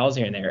ticky-tack fouls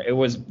here and there.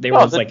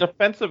 The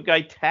defensive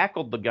guy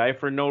tackled the guy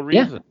for no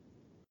reason.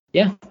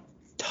 Yeah.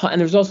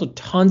 And there's also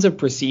tons of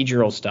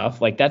procedural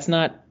stuff. Like, that's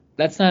not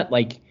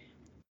like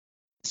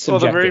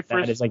subjective.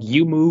 That is like,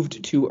 you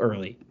moved too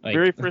early. Like,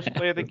 very first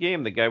play of the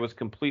game, the guy was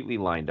completely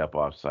lined up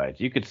offsides.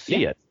 You could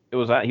see it. He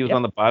was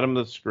on the bottom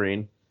of the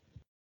screen.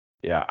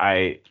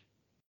 Yeah,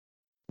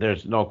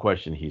 there's no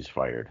question he's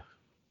fired.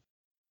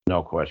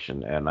 No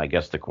question. And I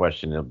guess the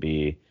question will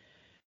be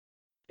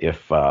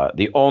if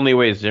the only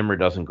way Zimmer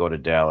doesn't go to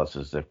Dallas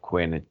is if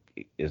Quinn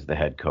is the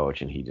head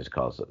coach and he just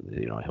calls it,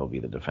 he'll be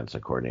the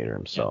defensive coordinator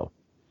himself.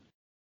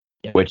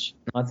 Yeah. Which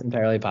that's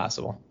entirely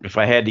possible. If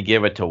I had to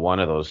give it to one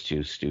of those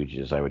two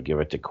stooges, I would give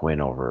it to Quinn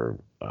over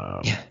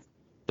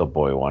the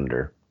boy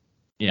wonder.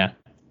 Yeah.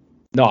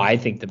 No, I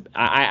think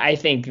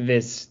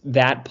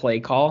that play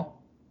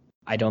call,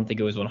 I don't think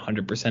it was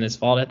 100% his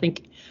fault.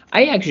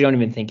 I actually don't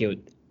even think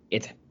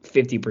it's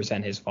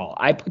 50% his fault.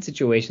 I put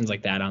situations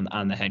like that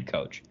on the head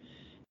coach.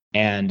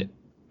 And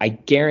I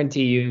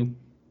guarantee you,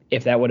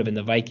 if that would have been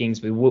the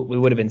Vikings, we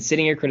would have been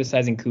sitting here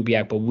criticizing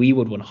Kubiak, but we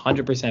would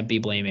 100% be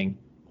blaming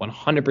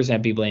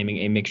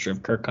a mixture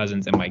of Kirk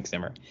Cousins and Mike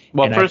Zimmer.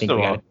 Well, and first of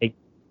all,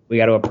 we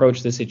got to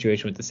approach the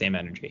situation with the same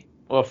energy.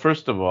 Well,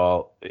 first of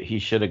all, he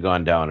should have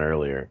gone down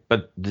earlier.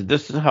 But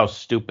this is how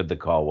stupid the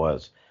call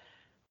was.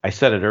 I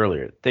said it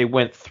earlier. They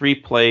went 3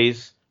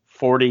 plays,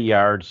 40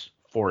 yards,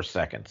 4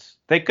 seconds.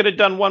 They could have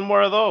done one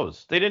more of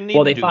those. They didn't need to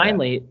do that. Well, they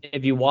finally,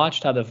 if you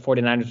watched how the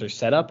 49ers are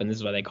set up, and this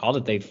is why they called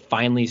it, they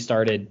finally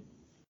started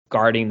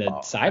guarding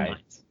the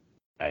sidelines.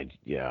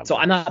 So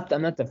I'm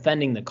not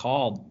defending the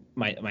call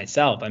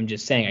myself. I'm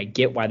just saying I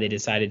get why they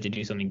decided to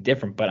do something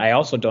different, but I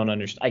also don't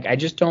understand.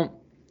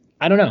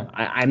 I don't know.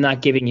 I'm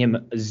not giving him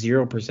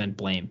 0%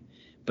 blame,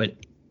 but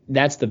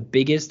that's the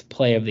biggest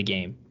play of the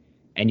game,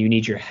 and you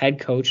need your head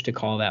coach to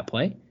call that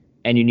play,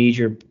 and you need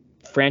your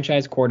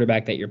franchise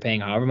quarterback that you're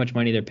paying however much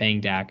money they're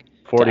paying Dak.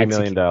 $40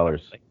 million.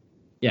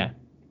 Yeah.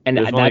 And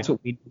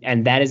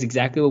that is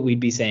exactly what we'd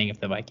be saying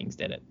if the Vikings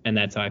did it. And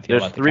that's how I feel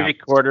about the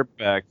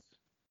Cowboys.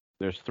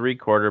 There's 3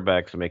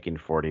 quarterbacks making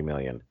 $40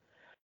 million.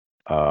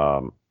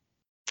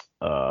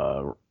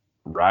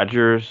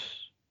 Rodgers,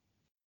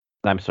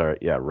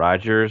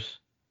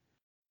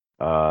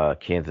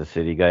 Kansas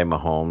City guy,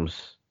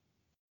 Mahomes,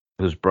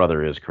 whose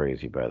brother is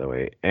crazy, by the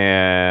way,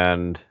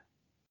 and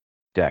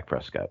Dak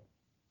Prescott.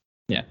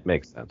 Yeah.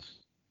 Makes sense.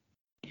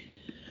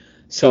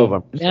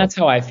 So that's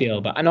how I feel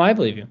about. I know, I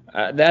believe you.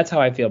 That's how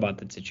I feel about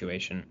the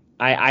situation.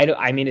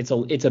 I mean, it's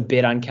a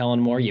bit on Kellen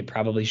Moore. You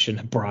probably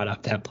shouldn't have brought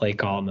up that play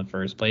call in the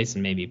first place,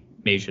 and maybe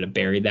should have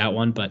buried that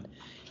one. But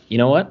you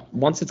know what?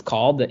 Once it's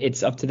called,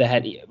 it's up to the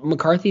head.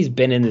 McCarthy's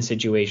been in the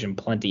situation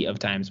plenty of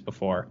times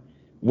before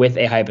with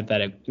a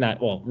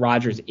hypothetical.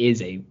 Rodgers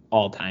is a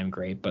all-time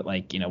great, but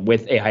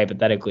with a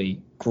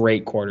hypothetically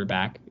great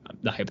quarterback.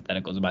 The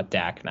hypothetical is about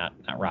Dak, not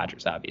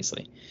Rodgers,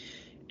 obviously.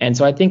 And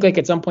so I think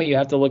at some point you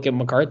have to look at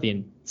McCarthy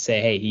and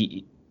say,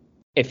 hey,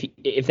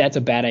 if that's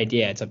a bad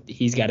idea,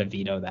 he's got to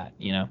veto that,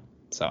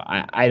 So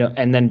I don't.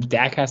 And then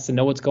Dak has to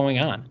know what's going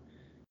on.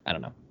 I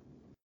don't know.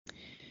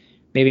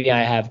 Maybe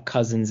I have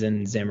Cousins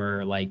and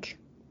Zimmer like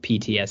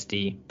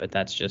PTSD, but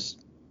that's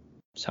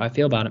how I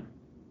feel about it.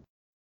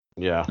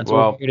 Yeah. That's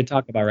what we're here to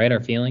talk about, right?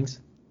 Our feelings.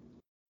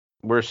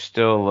 We're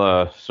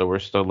still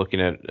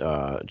looking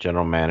at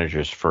general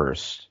managers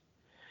first.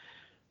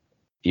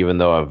 Even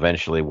though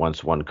eventually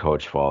once one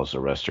coach falls, the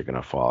rest are going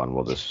to fall, and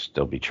we'll just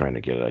still be trying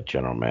to get a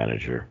general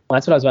manager. Well,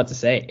 that's what I was about to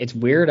say. It's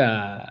weird.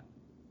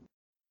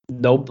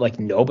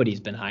 Nobody's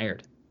been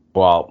hired.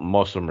 Well,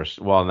 most of them are.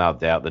 Well, now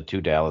the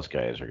 2 Dallas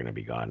guys are going to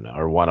be gone now,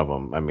 or one of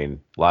them. I mean,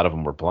 a lot of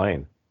them were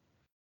playing.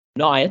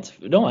 No,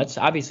 it's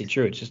obviously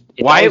true. It's just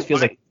it always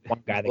feels like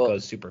one guy that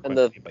goes super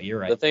quickly. But you're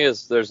right. The thing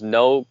is, there's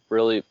no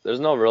really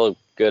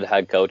good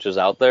head coaches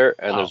out there,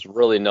 and there's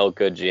really no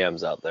good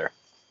GMs out there.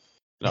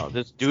 No,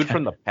 this dude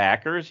from the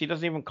Packers, he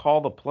doesn't even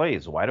call the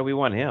plays. Why do we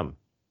want him?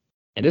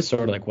 It is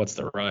sort of like, what's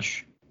the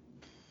rush?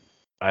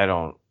 I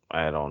don't.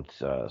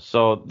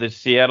 So the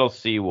Seattle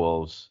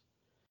Seawolves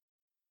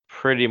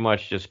pretty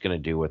much just going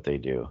to do what they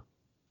do.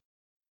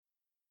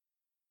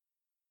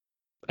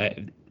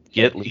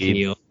 Get leads. Can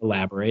you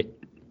elaborate?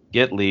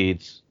 Get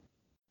leads.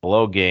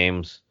 Blow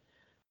games.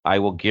 I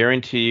will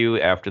guarantee you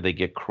after they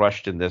get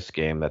crushed in this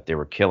game that they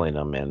were killing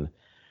them in.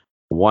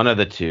 One of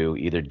the two,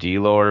 either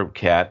D'Lo or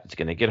Cat, is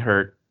going to get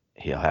hurt.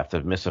 He'll have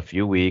to miss a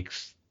few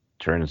weeks.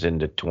 Turns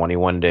into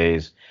 21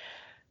 days.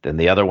 Then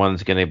the other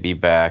one's going to be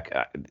back.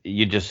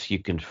 You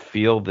can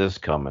feel this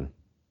coming.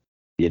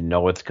 You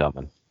know it's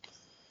coming.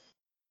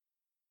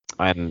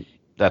 And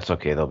that's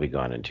okay. They'll be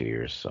gone in 2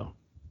 years. So,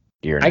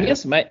 I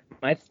guess my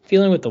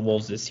feeling with the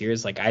Wolves this year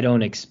is like I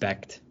don't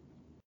expect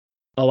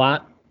a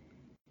lot.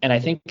 And I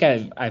think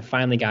I've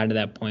finally gotten to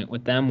that point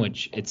with them,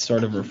 which it's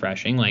sort of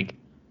refreshing. Like,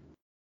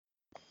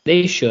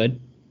 they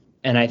should,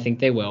 and I think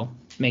they will,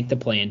 make the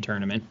play-in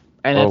tournament.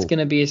 And that's going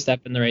to be a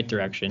step in the right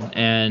direction.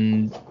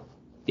 And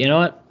you know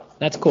what?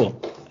 That's cool.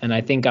 And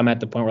I think I'm at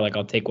the point where, like,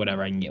 I'll take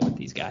whatever I can get with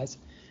these guys.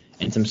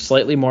 And some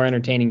slightly more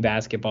entertaining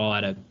basketball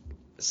at a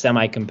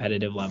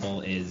semi-competitive level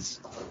is,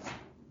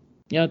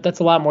 that's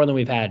a lot more than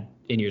we've had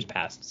in years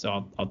past.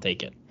 So I'll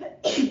take it.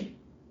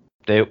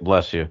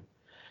 Bless you.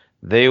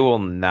 They will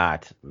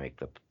not make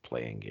the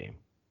play-in game.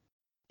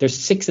 They're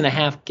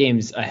 6.5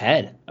 games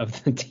ahead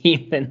of the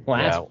team in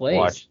last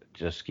place.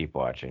 Just keep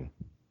watching.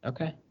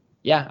 Okay.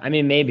 Yeah, I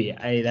mean, maybe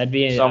that'd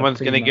be. Someone's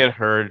gonna get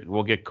hurt.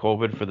 We'll get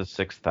COVID for the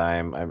 6th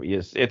time. I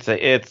mean,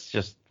 it's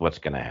just what's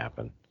gonna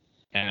happen.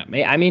 Yeah,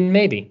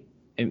 maybe,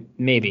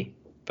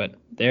 but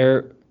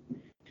they're.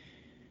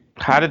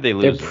 How did they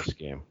lose this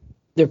game?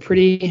 They're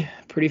pretty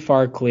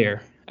far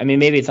clear. I mean,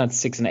 maybe it's not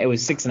 6.5. It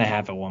was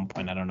 6.5 at one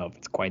point. I don't know if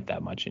it's quite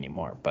that much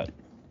anymore, but.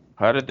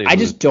 How did they? I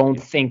just don't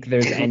think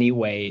there's any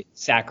way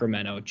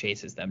Sacramento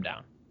chases them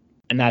down,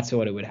 and that's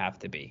what it would have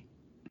to be.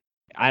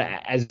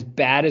 As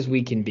bad as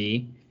we can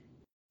be,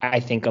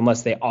 I think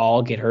unless they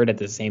all get hurt at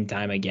the same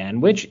time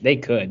again, which they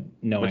could,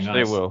 knowing us.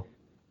 They will.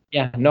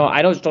 Yeah, no,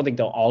 I don't think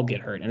they'll all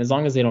get hurt, and as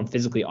long as they don't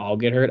physically all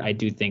get hurt, I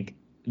do think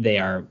they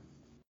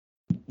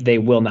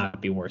will not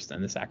be worse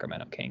than the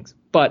Sacramento Kings.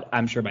 But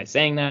I'm sure by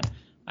saying that,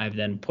 I've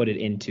then put it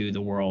into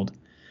the world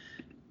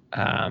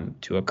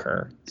to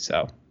occur.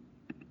 So.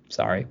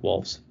 Sorry,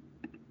 Wolves.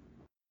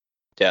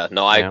 Yeah,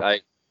 no,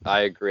 I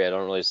agree. I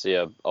don't really see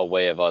a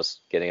way of us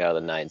getting out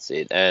of the 9th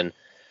seed. And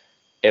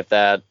if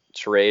that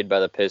trade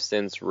by the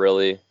Pistons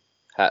really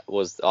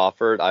was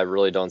offered, I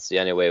really don't see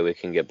any way we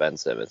can get Ben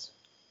Simmons.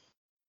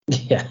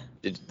 Yeah.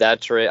 That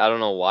trade, I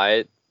don't know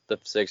why the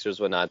Sixers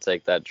would not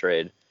take that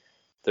trade.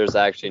 There's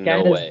actually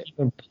no way. Doesn't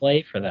even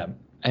play for them.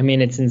 I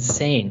mean, it's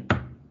insane.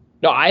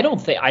 No, I don't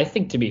think. I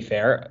think to be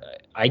fair,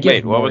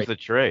 what was the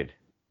trade?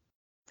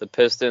 The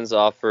Pistons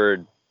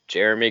offered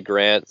Jeremy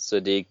Grant,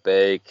 Sadiq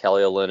Bey,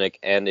 Kelly Olynyk,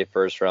 and a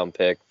first-round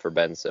pick for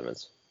Ben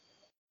Simmons.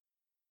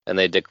 And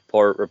they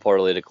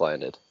reportedly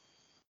declined it.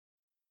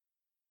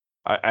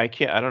 I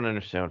don't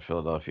understand what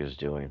Philadelphia is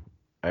doing.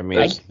 I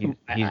mean,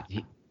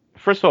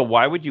 first of all,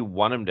 why would you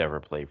want him to ever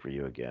play for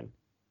you again?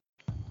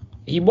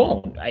 He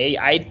won't.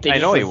 I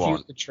know he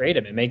won't. To trade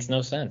him. It makes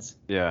no sense.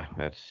 Yeah,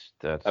 that's.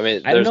 I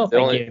mean, I don't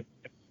know if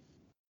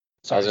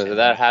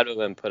that had to have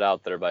been put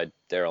out there by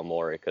Daryl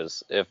Morey,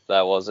 because if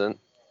that wasn't,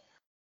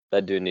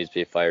 that dude needs to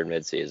be fired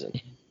mid-season.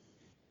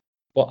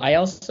 Well, I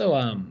also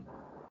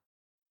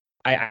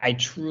I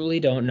truly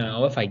don't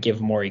know if I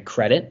give Morey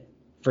credit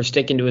for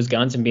sticking to his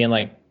guns and being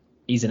like,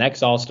 he's an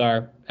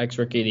ex-All-Star,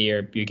 ex-Rookie of the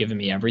Year, you're giving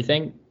me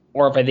everything,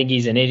 or if I think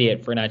he's an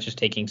idiot for not just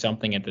taking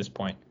something at this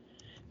point.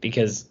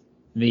 Because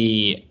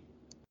the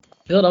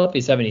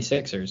Philadelphia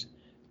 76ers,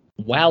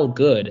 while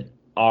good,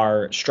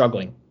 are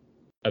struggling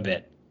a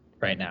bit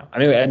right now. I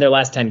mean, in their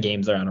last 10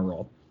 games, they're on a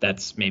roll.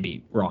 That's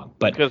maybe wrong,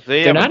 but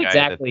they're not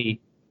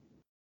exactly.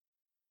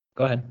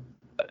 Go ahead.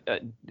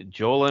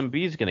 Joel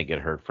Embiid's going to get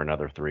hurt for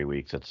another 3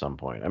 weeks at some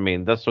point. I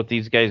mean, that's what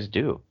these guys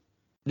do.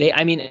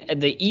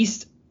 The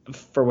East,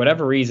 for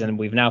whatever reason,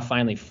 we've now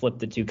finally flipped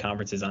the two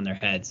conferences on their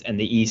heads, and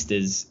the East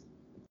is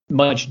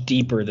much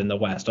deeper than the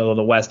West, although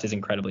the West is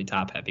incredibly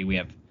top-heavy. We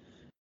have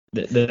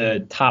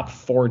the top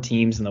 4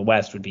 teams in the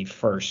West would be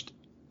first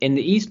in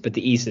the East, but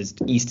the East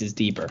is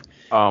deeper.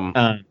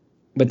 But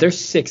they're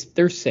sixth.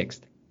 They're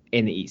sixth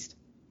in the East.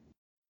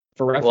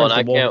 For reference,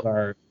 the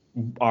Wolves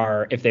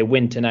are if they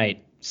win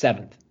tonight,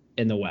 seventh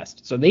in the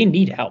West. So they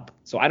need help.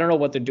 So I don't know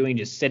what they're doing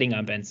just sitting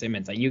on Ben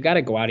Simmons. Like, you got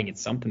to go out and get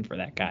something for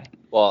that guy.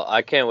 Well,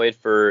 I can't wait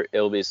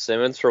it'll be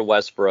Simmons for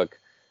Westbrook,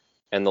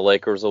 and the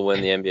Lakers will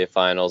win the NBA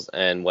Finals,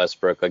 and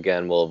Westbrook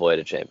again will avoid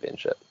a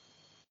championship.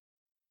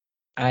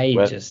 I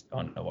just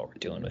don't know what we're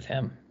doing with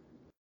him.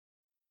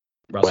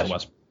 Russell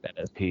Westbrook, that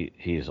is.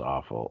 He's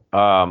awful.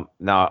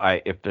 Now,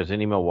 if there's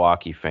any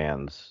Milwaukee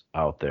fans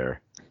out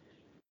there,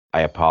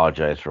 I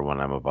apologize for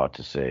what I'm about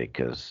to say,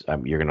 because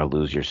you're going to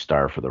lose your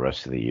star for the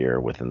rest of the year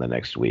within the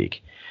next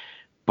week.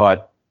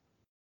 But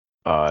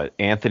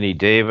Anthony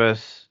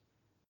Davis,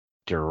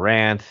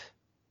 Durant,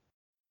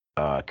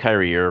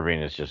 Kyrie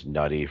Irving is just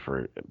nutty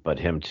but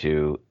him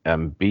too.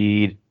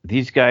 Embiid,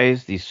 these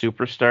guys, these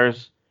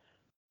superstars,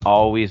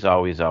 always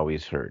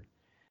hurt.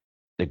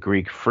 The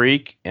Greek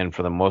Freak, and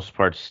for the most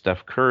part,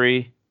 Steph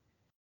Curry.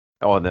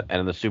 Oh, and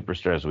the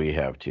superstars we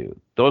have too.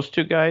 Those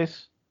two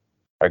guys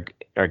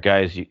are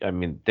guys.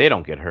 They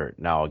don't get hurt.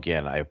 Now,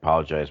 again, I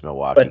apologize,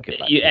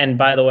 Milwaukee. And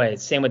by the way,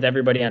 same with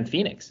everybody on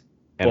Phoenix.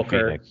 And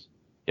Booker, Phoenix.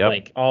 Yep.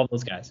 Like all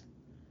those guys.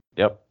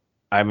 Yep.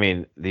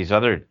 These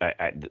other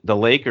the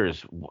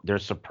Lakers, they're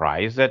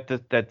surprised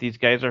that these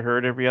guys are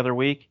hurt every other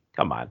week.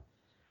 Come on.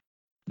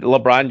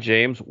 LeBron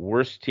James,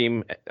 worst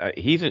team.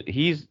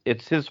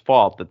 It's his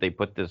fault that they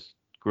put this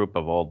group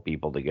of old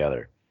people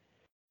together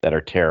that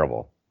are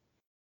terrible.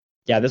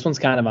 Yeah, this one's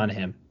kind of on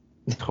him.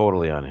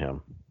 Totally on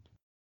him.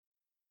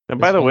 And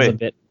by the way, a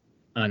bit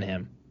on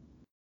him.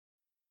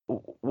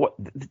 What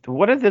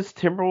did this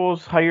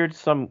Timberwolves hired?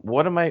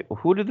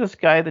 Who did this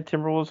guy the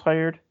Timberwolves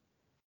hired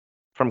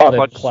from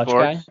Clutch Sports?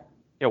 Guy?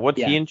 Yeah,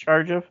 what's he in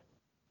charge of?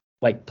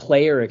 Like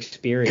player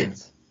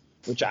experience,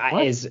 which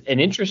is an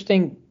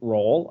interesting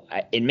role.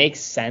 It makes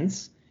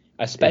sense,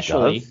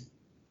 especially.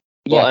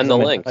 Well, and the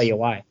links. I'll tell you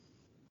why.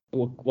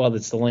 Well,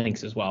 it's the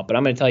links as well, but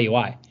I'm going to tell you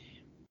why.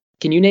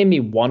 Can you name me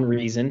one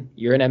reason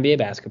you're an NBA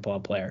basketball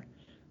player?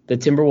 The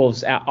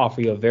Timberwolves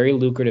offer you a very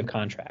lucrative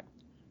contract.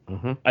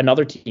 Mm-hmm.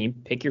 Another team,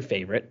 pick your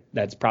favorite,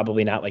 that's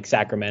probably not like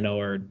Sacramento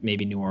or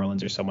maybe New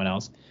Orleans or someone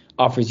else,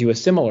 offers you a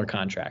similar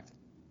contract.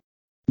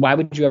 Why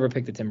would you ever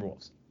pick the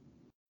Timberwolves?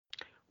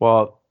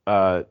 Well,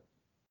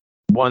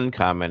 one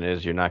comment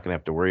is you're not going to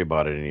have to worry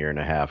about it in a year and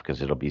a half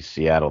because it'll be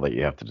Seattle that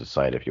you have to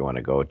decide if you want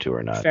to go to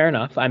or not. Fair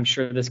enough. I'm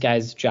sure this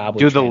guy's job would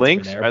do the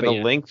links there, are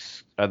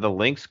the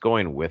links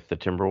going with the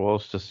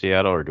Timberwolves to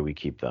Seattle, or do we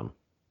keep them?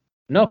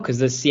 No, because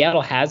the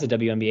Seattle has a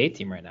WNBA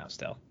team right now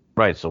still.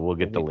 Right, so we'll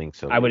get the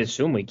links. I would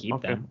assume we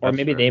keep them, or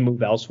maybe they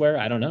move elsewhere.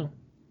 I don't know.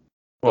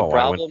 Well,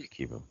 why wouldn't we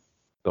keep them?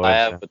 I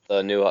have with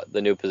the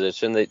new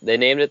position. They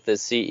named it the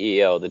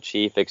CEO, the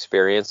Chief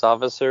Experience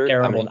Officer.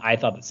 Terrible. I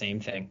thought the same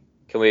thing.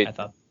 I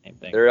thought the same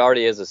thing. There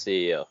already is a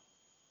CEO.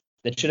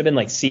 It should have been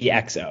like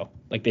CXO.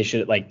 Like they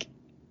should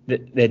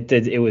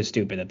it was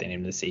stupid that they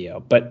named the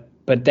CEO.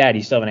 But Dad,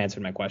 you still haven't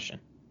answered my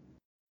question.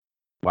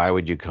 Why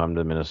would you come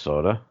to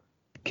Minnesota?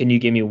 Can you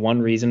give me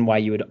one reason why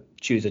you would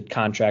choose a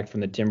contract from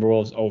the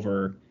Timberwolves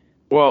over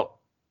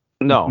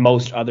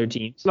most other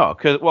teams? No,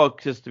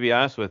 because to be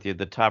honest with you,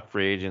 the top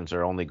free agents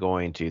are only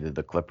going to either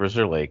the Clippers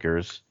or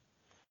Lakers.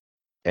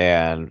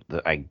 And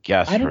I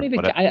guess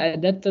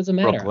that doesn't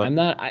matter. Brooklyn.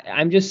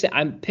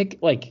 Pick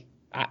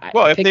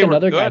if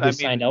another guy who's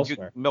signed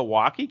elsewhere.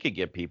 Milwaukee could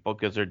get people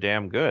because they're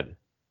damn good.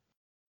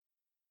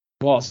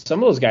 Well,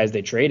 some of those guys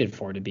they traded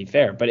for, to be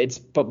fair, but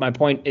my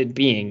point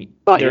being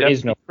there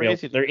is no real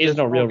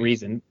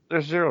reason.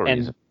 There's zero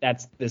reason. And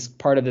that's this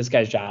part of this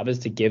guy's job is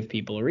to give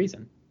people a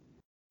reason.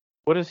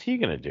 What is he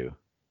gonna do?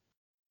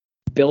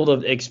 Build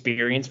an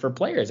experience for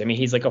players. I mean,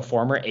 he's like a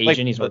former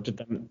agent. He's worked with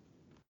them,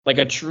 like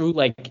a true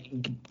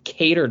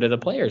cater to the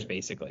players,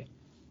 basically.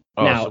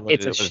 Now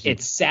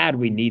it's sad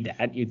we need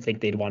that. You'd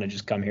think they'd want to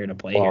just come here to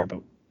play here,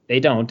 but they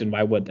don't, and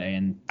why would they?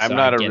 And I'm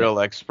not a real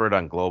expert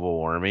on global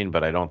warming,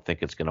 but I don't think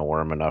it's going to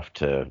warm enough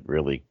to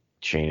really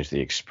change the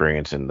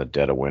experience in the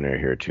dead of winter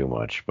here too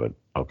much. But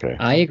okay.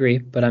 I agree,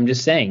 but I'm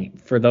just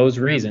saying for those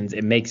reasons,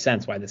 it makes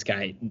sense why this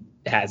guy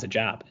has a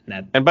job.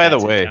 And by the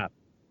way,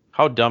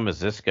 how dumb is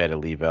this guy to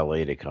leave LA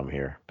to come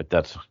here? But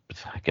that's,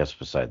 I guess,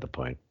 beside the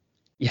point.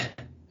 Yeah,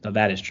 no,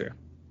 that is true.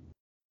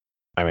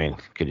 I mean,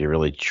 could you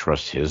really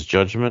trust his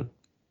judgment?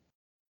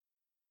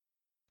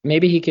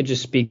 Maybe he could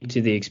just speak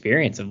to the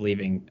experience of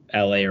leaving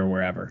LA or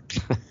wherever.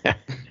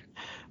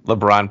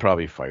 LeBron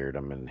probably fired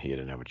him, and he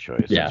didn't have a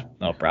choice. Yeah,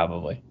 no,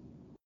 probably.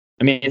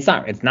 I mean, it's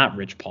not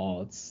Rich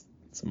Paul. It's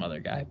some other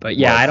guy. But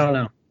yeah, I don't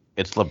know.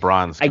 It's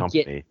LeBron's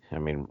company.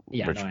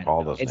 Rich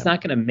Paul doesn't. It's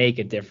not going to make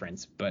a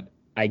difference, but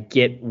I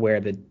get where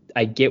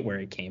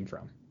it came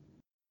from.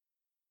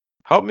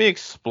 Help me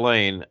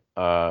explain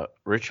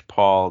Rich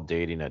Paul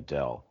dating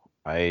Adele.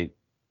 I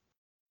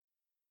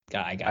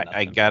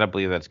gotta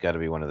believe that's got to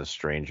be one of the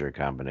stranger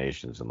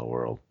combinations in the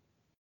world.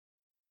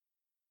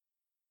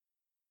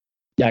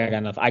 Yeah,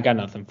 I got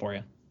nothing for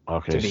you.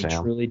 Okay, to be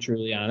Sam.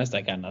 truly honest,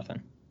 I got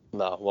nothing.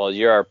 No, well,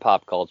 you're our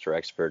pop culture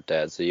expert,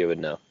 Dad, so you would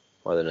know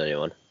more than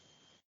anyone.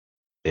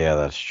 Yeah,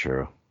 that's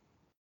true.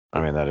 I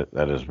mean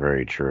that is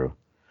very true.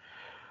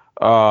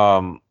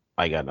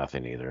 I got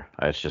nothing either.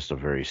 It's just a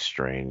very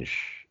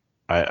strange.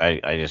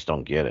 I just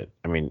don't get it.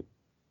 I mean,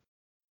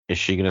 is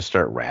she gonna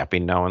start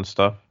rapping now and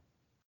stuff?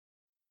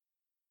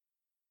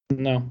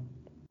 No,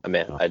 I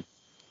mean, No.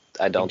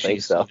 I don't think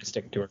she's so. gonna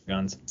stick to her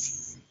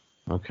guns.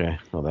 Okay,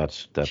 well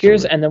that's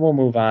Here's, and then we'll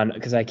move on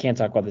because I can't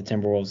talk about the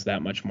Timberwolves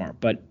that much more.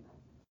 But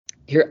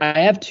here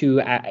I have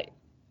two.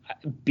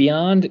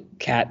 Beyond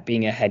Cat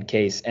being a head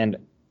case and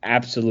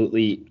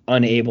absolutely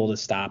unable to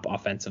stop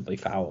offensively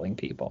fouling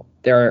people,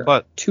 there are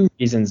but two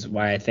reasons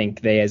why I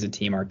think they as a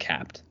team are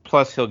capped.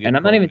 plus he'll get And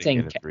I'm not even COVID saying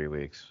again in 3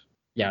 weeks.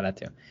 yeah, that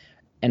too.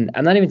 And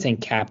I'm not even saying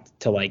capped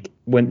to like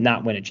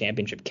not win a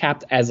championship.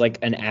 Capped as like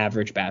an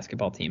average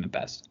basketball team at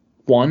best.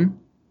 One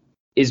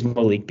is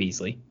Malik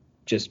Beasley,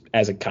 just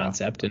as a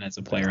concept and as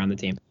a player on the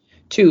team.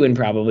 Two, and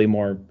probably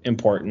more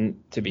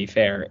important to be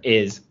fair,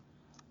 is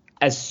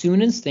as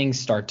soon as things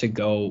start to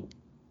go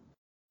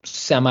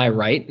semi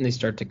right and they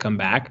start to come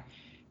back,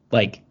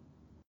 like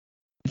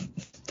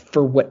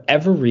for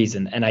whatever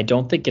reason, and I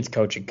don't think it's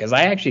coaching because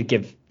I actually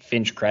give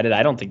Finch credit.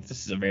 I don't think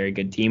this is a very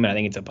good team, and I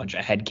think it's a bunch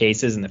of head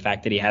cases. And the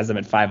fact that he has them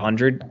at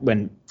 500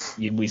 when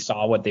we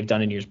saw what they've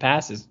done in years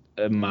past is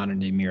a modern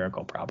day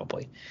miracle,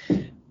 probably.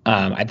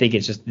 I think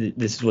it's just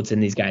this is what's in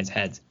these guys'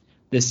 heads.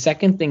 The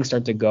second things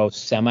start to go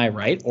semi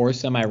right or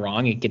semi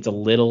wrong, it gets a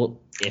little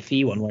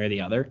iffy one way or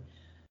the other.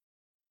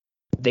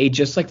 They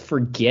just like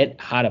forget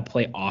how to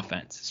play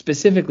offense,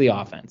 specifically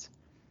offense.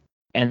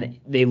 And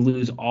they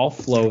lose all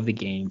flow of the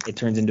game. It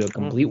turns into a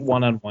complete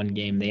one-on-one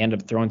game. They end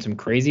up throwing some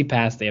crazy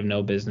pass they have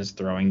no business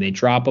throwing. They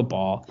drop a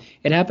ball.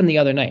 It happened the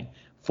other night.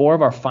 4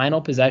 of our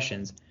final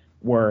possessions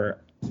were,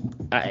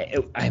 I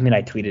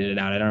tweeted it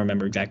out. I don't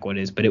remember exactly what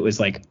it is, but it was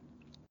like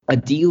a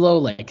D'Lo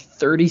like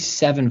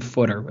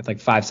 37-footer with like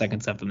 5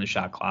 seconds left on the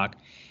shot clock.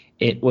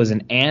 It was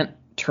an Ant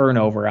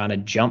turnover on a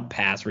jump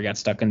pass where he got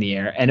stuck in the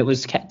air, and it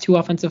was 2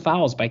 offensive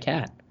fouls by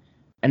Cat.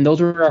 And those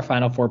were our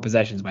final 4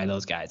 possessions by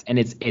those guys. And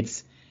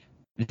it's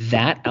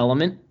that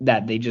element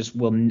that they just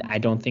will, I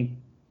don't think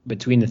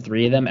between the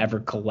 3 of them ever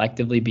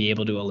collectively be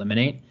able to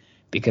eliminate,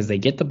 because they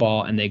get the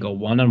ball and they go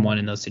one-on-one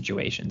in those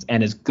situations.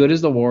 And as good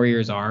as the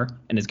Warriors are,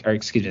 and as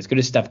good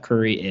as Steph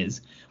Curry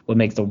is, what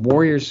makes the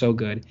Warriors so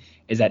good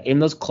is that in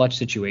those clutch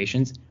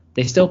situations,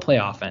 they still play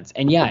offense.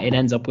 And yeah, it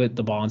ends up with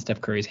the ball in Steph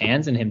Curry's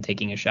hands and him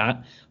taking a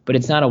shot, but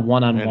it's not a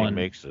one-on-one. And he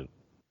makes it.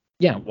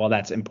 Yeah, well,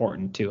 that's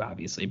important too,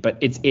 obviously. But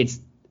it's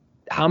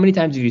how many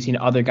times have you seen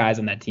other guys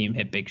on that team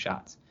hit big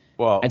shots?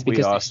 Well, it's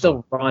because they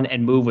still run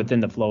and move within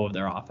the flow of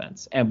their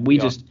offense. And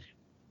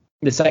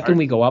the second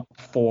we go up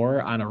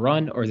 4 on a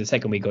run, or the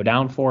second we go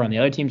down 4 on the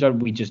other team's run,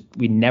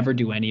 we never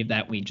do any of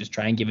that. We just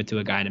try and give it to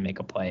a guy to make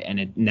a play, and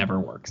it never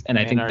works. And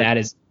I think that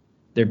is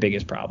their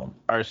biggest problem.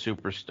 Our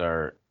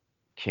superstar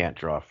can't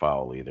draw a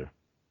foul either.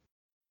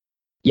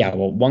 Yeah,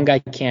 well, one guy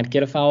can't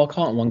get a foul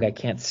call, and one guy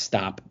can't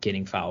stop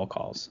getting foul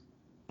calls.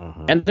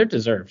 Mm-hmm. And they're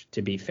deserved,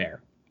 to be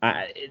fair.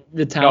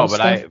 The Towns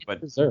stuff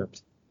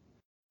deserved.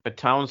 But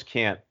Towns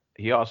can't.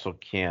 He also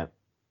can't.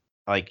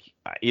 Like,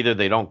 either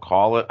they don't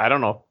call it. I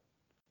don't know.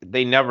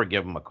 They never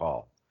give him a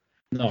call.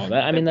 No,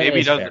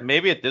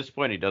 maybe at this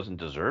point he doesn't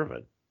deserve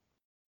it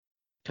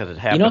because it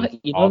happens.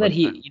 You know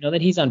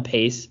that he's on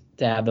pace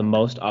to have the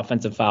most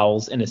offensive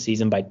fouls in a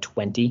season by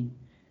 20.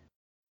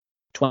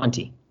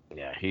 20.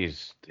 Yeah,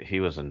 he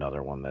was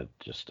another one that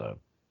just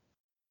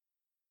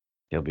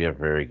he'll be a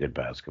very good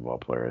basketball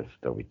player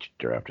that we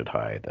drafted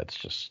high. That's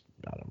just,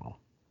 I don't know.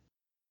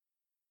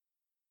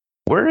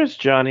 Where is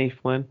Johnny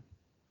Flynn?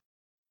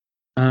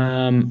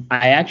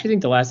 I actually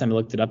think the last time I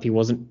looked it up, he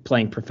wasn't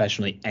playing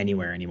professionally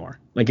anywhere anymore.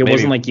 Like it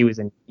wasn't like he was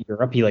in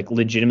Europe. He like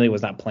legitimately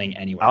was not playing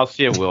anywhere. I'll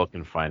see if Will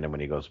can find him when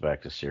he goes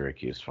back to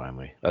Syracuse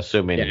finally.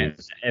 Assuming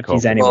if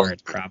he's anywhere,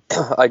 it's crap.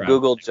 I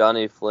googled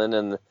Johnny Flynn,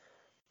 and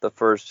the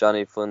first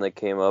Johnny Flynn that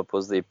came up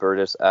was the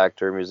British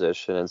actor,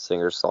 musician, and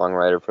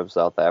singer-songwriter from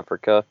South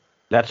Africa.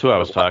 That's who I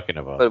was talking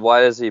about. But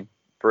why is he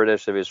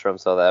British if he's from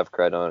South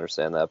Africa? I don't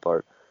understand that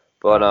part.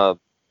 But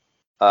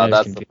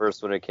that's the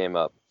first one that came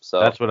up. So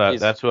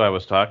that's who I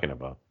was talking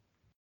about.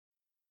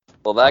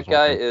 Well, that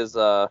guy is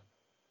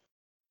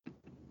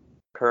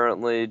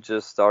currently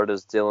just starred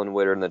as Dylan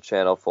Witter in the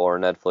Channel 4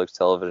 Netflix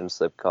television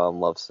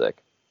sitcom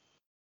Lovesick.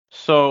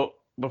 So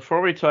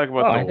before we talk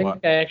about I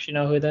think I actually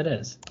know who that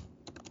is.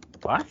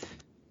 What?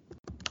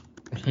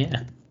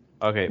 Yeah.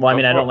 Okay. Well, I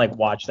mean, I don't like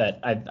watch that.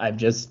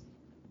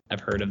 I've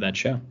heard of that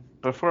show.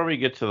 Before we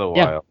get to the Wild.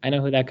 Yeah, I know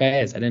who that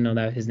guy is. I didn't know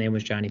that his name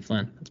was Johnny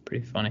Flynn. That's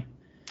pretty funny.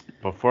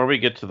 Before we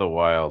get to the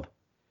Wild,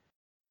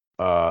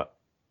 how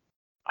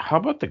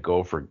about the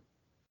Gopher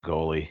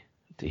goalie?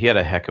 He had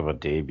a heck of a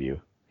debut.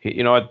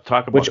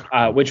 Talk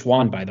about which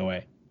one, by the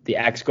way? The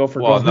ex-Gopher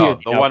goalie? Well, no,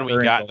 the one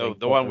we got,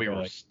 the one we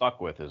were stuck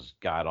with is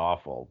god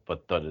awful.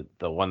 But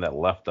the one that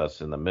left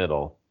us in the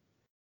middle,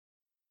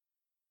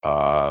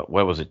 what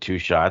was it? 2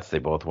 shots, they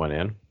both went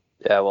in.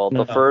 Yeah, well,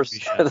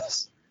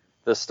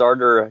 the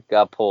starter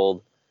got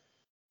pulled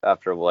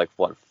after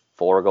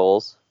 4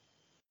 goals,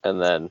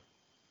 and then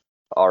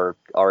our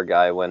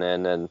guy went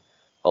in and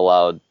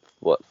allowed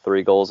what,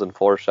 3 goals and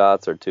 4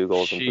 shots or 2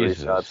 goals and 3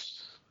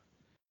 shots.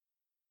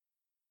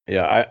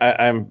 Yeah,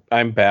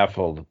 I'm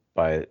baffled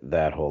by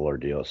that whole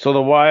ordeal. So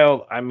the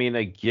Wild, I mean,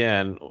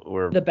 again,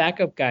 the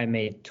backup guy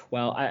made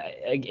 12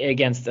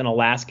 against an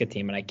Alaska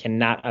team, and I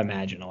cannot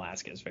imagine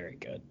Alaska is very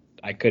good.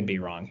 I could be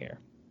wrong here.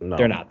 No.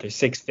 They're not. They're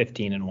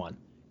 6-15-1.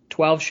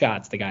 12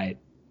 shots the guy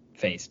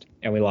faced,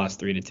 and we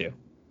lost 3-2.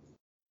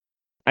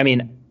 I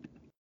mean,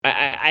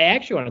 I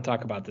actually want to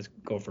talk about this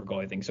Gopher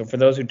goalie thing. So for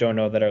those who don't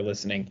know that are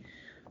listening,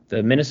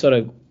 the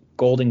Minnesota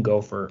Golden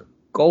Gopher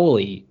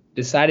goalie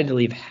decided to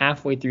leave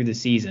halfway through the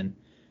season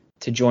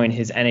to join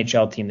his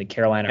NHL team, the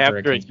Carolina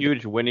Hurricanes. After a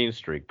huge winning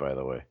streak, by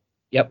the way.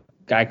 Yep,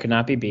 guy could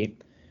not be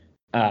beat.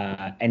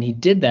 And he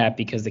did that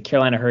because the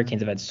Carolina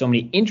Hurricanes have had so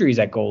many injuries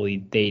at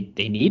goalie,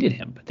 they needed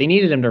him. They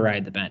needed him to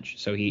ride the bench.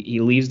 So he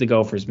leaves the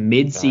Gophers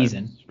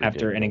mid-season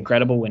after an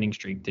incredible winning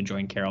streak to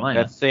join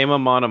Carolina. That same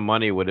amount of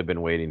money would have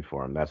been waiting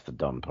for him. That's the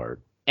dumb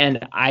part.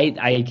 And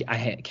I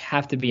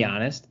have to be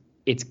honest,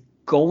 it's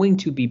going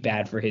to be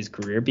bad for his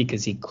career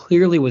because he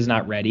clearly was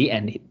not ready,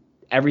 and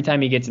every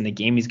time he gets in the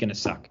game, he's going to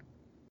suck.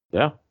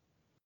 Yeah.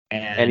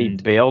 And he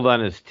bailed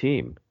on his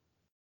team.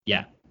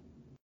 Yeah.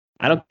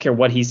 I don't care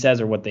what he says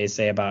or what they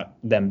say about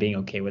them being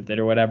okay with it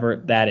or whatever.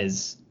 That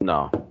is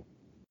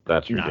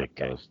that's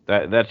ridiculous.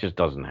 Okay. That just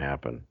doesn't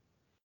happen.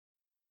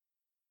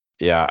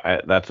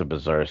 Yeah, that's a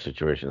bizarre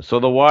situation. So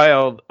the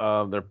Wild,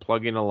 they're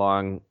plugging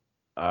along.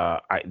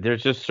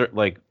 There's just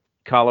like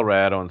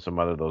Colorado and some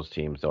other those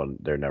teams.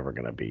 They're never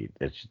going to beat.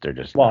 They're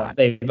just not.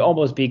 They've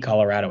almost beat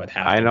Colorado with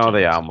half. I know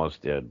they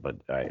almost did, but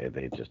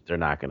they're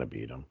not going to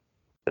beat them.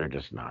 They're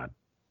just not.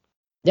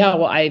 Yeah,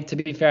 well, to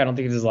be fair, I don't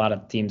think there's a lot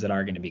of teams that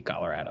are going to beat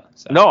Colorado.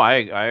 So. No, I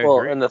agree.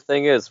 Well, and the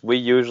thing is, we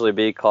usually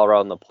beat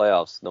Colorado in the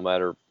playoffs, no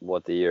matter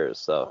what the year is.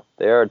 So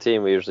they are a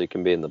team we usually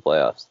can beat in the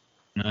playoffs.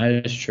 No,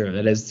 that is true.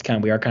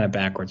 We are kind of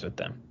backwards with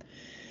them.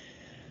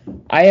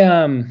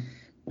 I mean,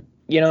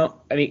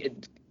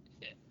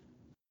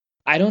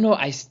 I don't know.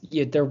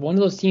 They're one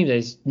of those teams I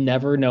just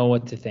never know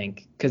what to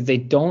think because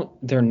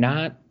they're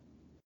not.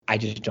 I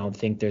just don't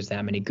think there's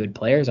that many good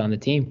players on the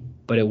team,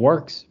 but it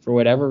works for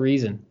whatever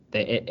reason.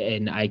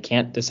 And I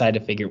can't decide to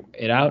figure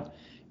it out.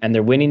 And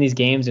they're winning these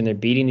games and they're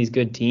beating these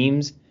good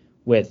teams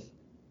with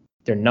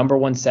their number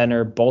one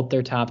center, both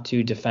their top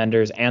 2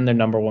 defenders, and their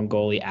number 1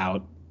 goalie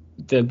out.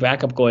 The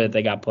backup goalie that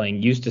they got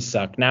playing used to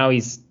suck. Now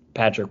he's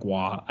Patrick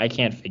Waugh. I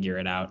can't figure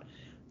it out.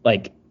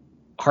 Like,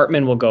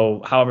 Hartman will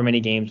go however many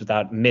games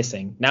without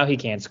missing. Now he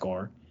can't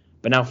score.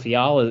 But now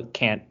Fiala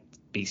can't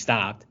be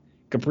stopped.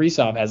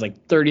 Kaprizov has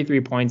like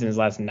 33 points in his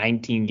last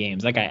 19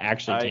 games. That guy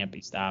actually can't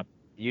be stopped.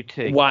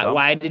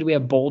 Why did we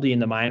have Boldy in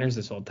the minors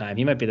this whole time?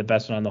 He might be the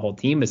best one on the whole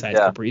team besides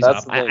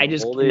Kaprizov. I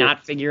just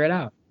cannot figure it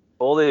out.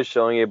 Boldy is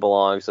showing he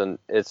belongs, and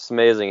it's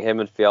amazing. Him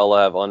and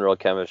Fiala have unreal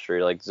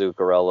chemistry, like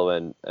Zuccarello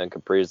and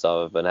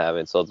Kaprizov have been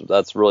having. So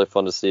that's really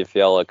fun to see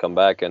Fiala come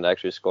back and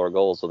actually score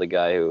goals with a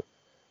guy who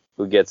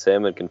gets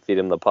him and can feed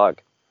him the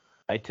puck.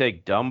 I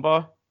take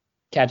Dumba.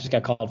 Cat just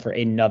got called for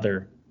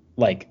another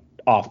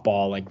off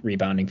ball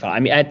rebounding foul. I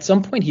mean, at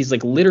some point he's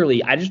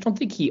literally. I just don't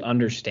think he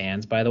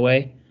understands. By the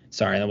way.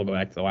 Sorry, then we'll go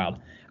back to the Wild.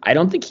 I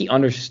don't think he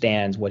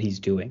understands what he's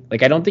doing.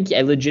 I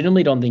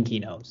legitimately don't think he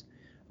knows.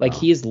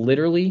 He is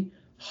literally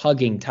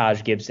hugging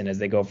Taj Gibson as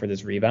they go for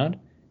this rebound,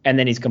 and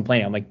then he's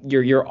complaining. I'm like,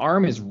 your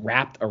arm is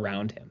wrapped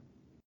around him.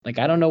 I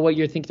don't know what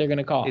you think they're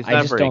gonna call.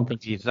 Don't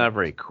think he's not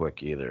very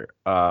quick either.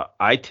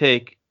 I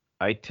take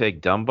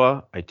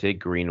Dumba. I take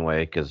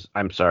Greenway because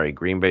I'm sorry,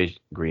 Green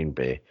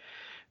Bay.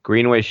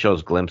 Greenway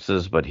shows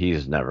glimpses, but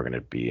he's never going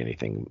to be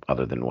anything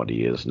other than what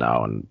he is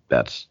now, and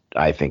that's,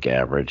 I think,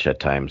 average at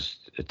times.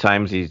 At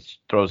times he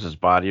throws his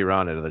body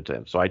around, at other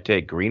times. So I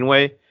take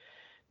Greenway,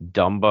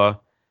 Dumba,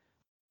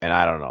 and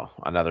I don't know,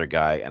 another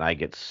guy, and I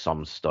get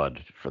some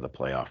stud for the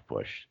playoff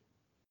push.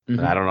 Mm-hmm.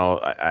 And I don't know,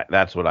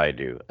 that's what I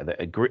do.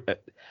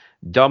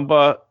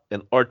 Dumba,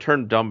 or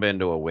turn Dumba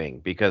into a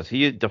wing, because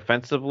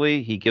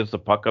defensively, he gives the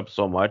puck up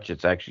so much,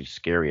 it's actually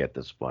scary at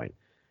this point.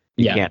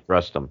 You can't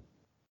trust him.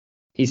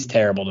 He's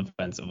terrible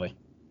defensively.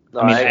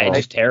 No,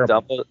 just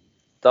terrible.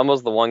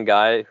 Dumba's the one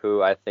guy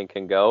who I think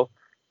can go,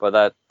 but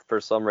that for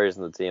some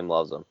reason the team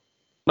loves him.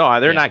 No,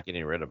 they're not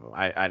getting rid of him.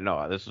 I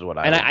know. This is what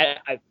I. And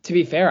I to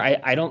be fair,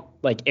 I don't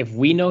if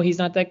we know he's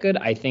not that good,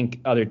 I think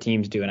other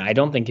teams do, and I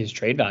don't think his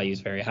trade value is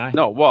very high.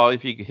 No, well,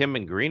 if him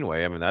and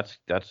Greenway, I mean that's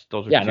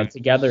those are two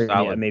together,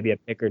 solid. Maybe a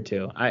pick or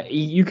two.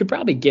 You could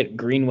probably get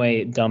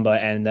Greenway,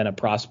 Dumba, and then a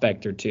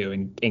prospect or two,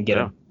 and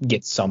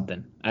get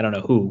something. I don't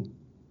know who.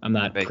 I'm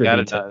not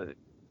privy to.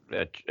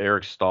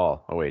 Eric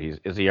Stahl. Oh wait,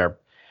 is Eric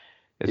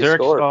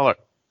Stahl?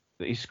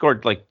 He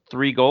scored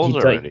 3 goals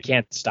already. He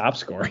can't stop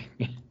scoring.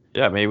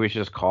 Yeah, maybe we should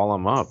just call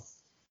him up.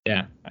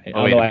 Yeah.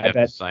 I have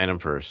to sign him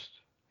first.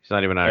 He's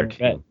not even on our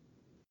team.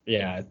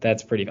 Yeah,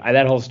 that's pretty.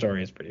 That whole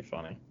story is pretty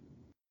funny.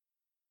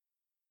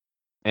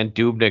 And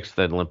Dubnik's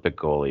the Olympic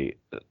goalie.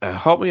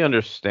 Help me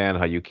understand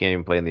how you can't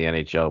even play in the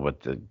NHL,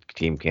 but the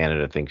Team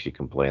Canada thinks you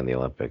can play in the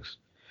Olympics.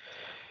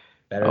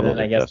 Better Although than,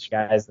 I they're guess, the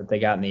guys that they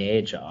got in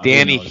the AHL.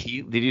 Danny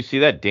did you see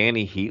that?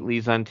 Danny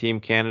Heatley's on Team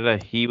Canada.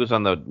 He was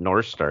on the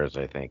North Stars,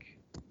 I think.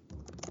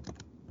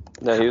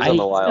 No, he was on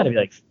the He's got to Wild. be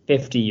like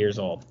 50 years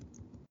old.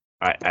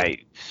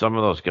 Some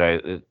of those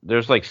guys.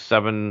 There's like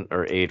 7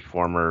 or 8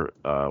 former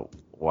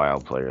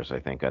Wild players, I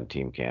think, on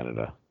Team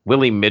Canada.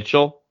 Willie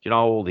Mitchell, you know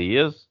how old he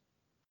is?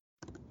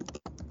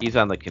 He's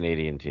on the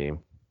Canadian team.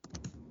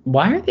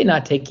 Why are they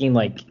not taking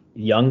like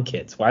young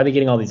kids? Why are they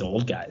getting all these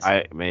old guys?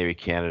 Maybe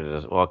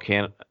Canada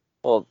does.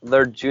 Well,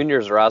 their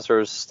juniors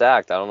roster is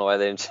stacked. I don't know why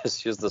they didn't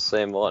just use the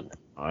same one.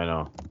 I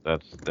know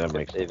that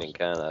makes They even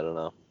can. I don't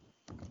know.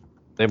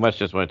 They must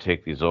just want to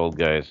take these old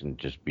guys and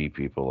just beat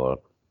people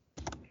up.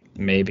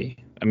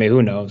 Maybe. I mean,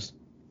 who knows?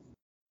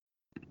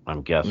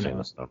 I'm guessing. Who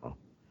knows? I don't know.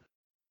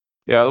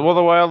 Yeah, well,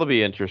 the Wild will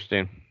be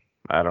interesting.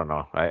 I don't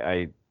know.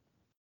 I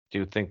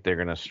do think they're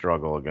going to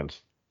struggle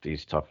against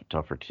these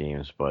tougher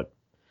teams, but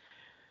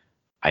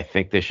I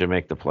think they should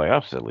make the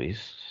playoffs at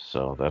least.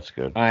 So that's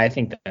good. I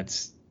think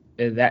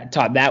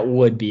that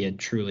would be a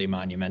truly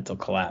monumental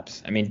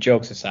collapse. I mean,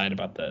 jokes aside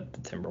about the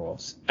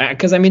Timberwolves,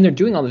 because I mean they're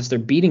doing all this. They're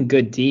beating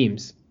good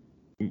teams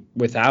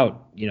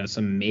without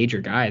some major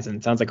guys, and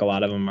it sounds like a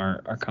lot of them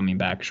are coming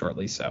back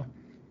shortly. So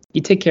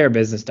you take care of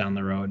business down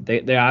the road.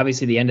 They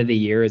obviously the end of the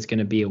year is going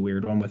to be a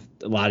weird one with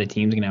a lot of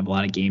teams going to have a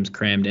lot of games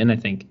crammed in. I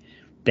think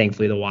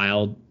thankfully the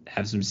Wild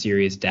have some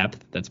serious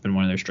depth. That's been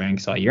one of their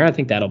strengths all year. I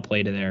think that'll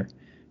play to their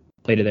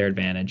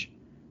advantage.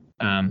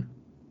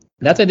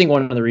 That's I think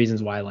one of the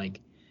reasons why like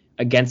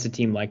against a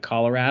team like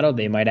Colorado,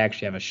 they might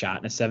actually have a shot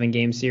in a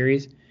 7-game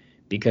series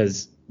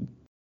because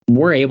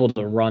we're able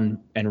to run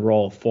and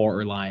roll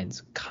forward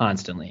lines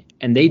constantly.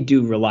 And they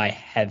do rely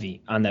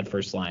heavy on that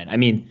first line. I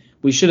mean,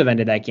 we should have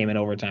ended that game in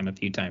overtime a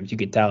few times. You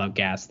could tell how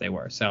gassed they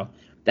were. So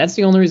that's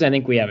the only reason I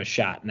think we have a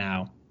shot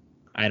now.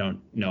 I don't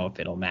know if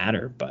it'll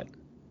matter, but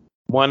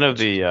one of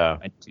the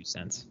my 2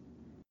 cents.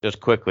 Just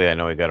quickly, I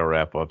know we got to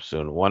wrap up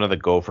soon. One of the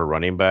Gopher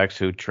running backs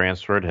who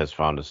transferred has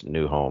found a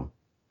new home.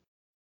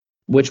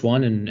 Which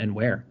one and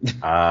where?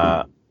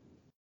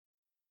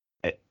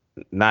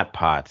 Not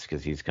Potts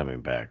because he's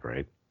coming back,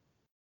 right?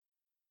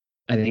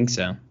 I think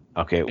so.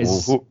 Okay,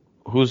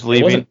 who's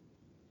leaving?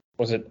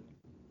 Was it?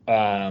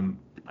 I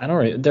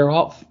don't know. They're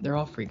all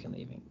freaking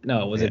leaving.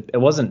 No, was it? It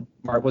wasn't.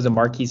 Was it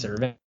Marquise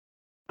Irving?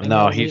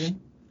 No, he's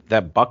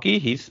that Bucky.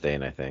 He's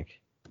staying, I think.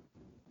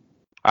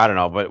 I don't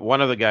know, but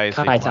one of the guys.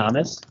 Kai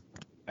Thomas.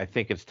 I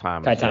think it's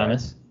Thomas. Kai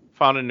Thomas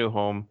found a new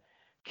home,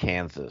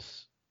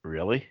 Kansas.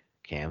 Really,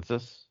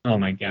 Kansas? Oh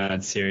my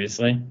God,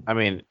 seriously? I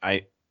mean,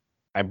 I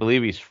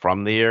believe he's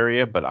from the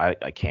area,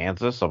 but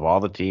Kansas, of all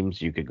the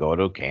teams you could go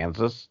to,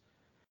 Kansas.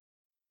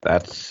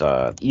 That's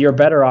you're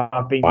better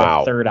off being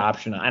the third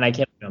option, and I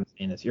can't believe I'm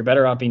saying this. You're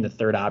better off being the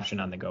third option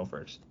on the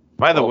Gophers.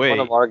 By the way, one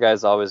of our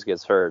guys always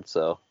gets hurt,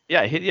 so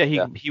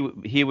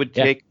he would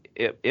take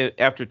it,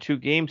 after 2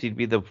 games, he'd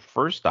be the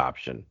first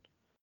option.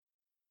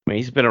 I mean,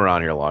 he's been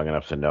around here long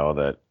enough to know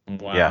that.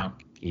 Wow. Yeah,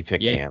 he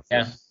picked Kansas.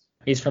 Yeah,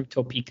 he's from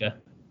Topeka.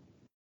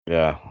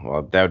 Yeah,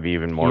 well, that would be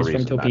even more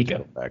reason from Topeka. not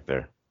to go back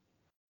there.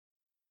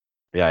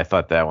 Yeah, I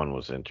thought that one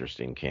was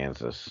interesting,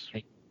 Kansas.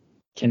 I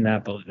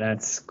cannot believe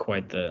that's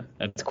quite the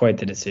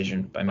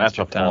decision by That's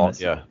Mr. a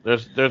Thomas. fault. Yeah,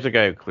 there's a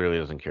guy who clearly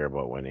doesn't care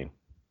about winning.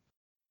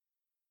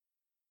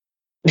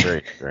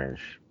 Very strange.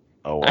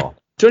 Oh well.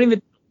 Don't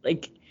even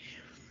like.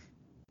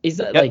 Is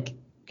that like?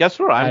 Guess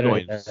where I'm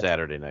going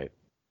Saturday night?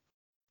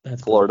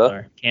 That's Florida.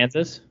 Bizarre.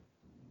 Kansas?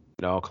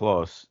 No,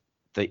 close.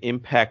 The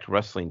Impact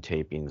Wrestling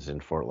tapings in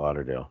Fort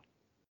Lauderdale.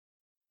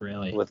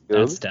 Really? With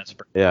That's Goob?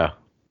 desperate. Yeah.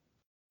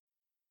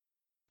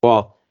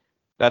 Well,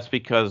 that's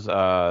because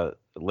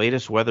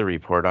latest weather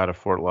report out of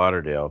Fort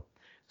Lauderdale,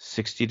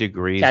 60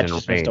 degrees Catch and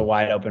just rain. missed a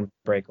wide open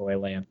breakaway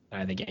layup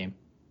out of the game.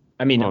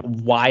 I mean,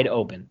 wide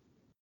open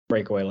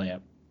breakaway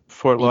layup.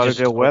 Fort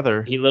Lauderdale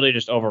weather. He literally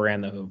just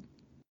overran the hoop.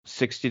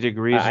 60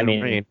 degrees and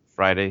rain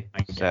Friday,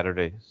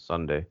 Saturday,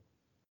 Sunday.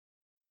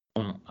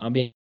 Well, I'll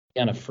be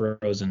on a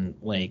frozen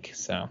lake,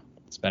 so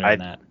it's better than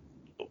that.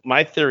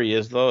 My theory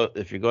is, though,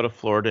 if you go to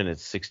Florida and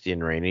it's 60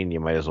 and raining, you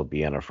might as well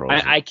be on a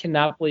frozen. I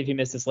cannot believe he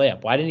missed this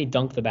layup. Why didn't he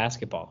dunk the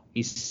basketball?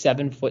 He's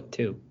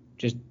 7'2".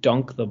 Just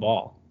dunk the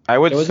ball. I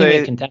would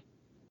say contempt.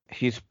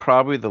 He's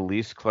probably the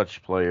least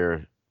clutch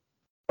player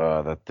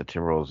that the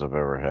Timberwolves have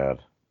ever had.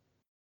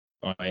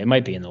 Oh, it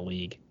might be in the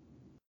league.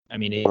 I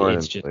mean,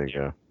 it's just.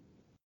 Yeah.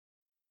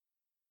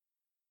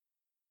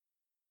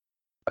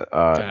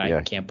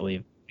 I can't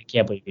believe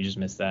he just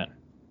missed that.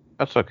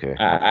 That's okay.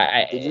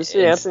 Did you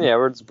see Anthony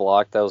Edwards'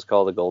 block that was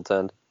called a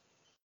goaltend?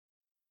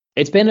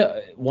 It's been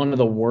one of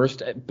the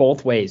worst,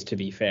 both ways, to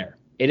be fair.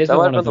 It is that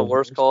might one have of been the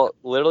worst call.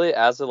 Literally,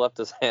 as it left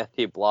his hand,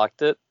 he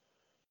blocked it.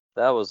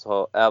 That was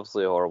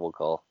absolutely a horrible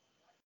call.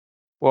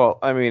 Well,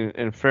 I mean,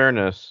 in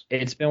fairness,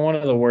 it's been one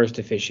of the worst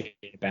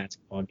officiated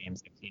basketball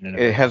games I've seen.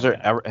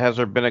 Has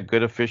there been a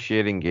good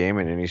officiating game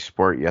in any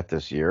sport yet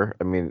this year?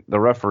 I mean, the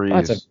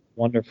referees. That's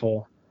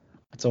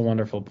a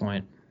wonderful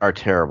point. Are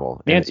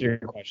terrible. Answer your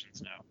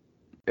questions now.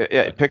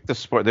 Yeah, pick the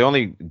sport. The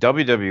only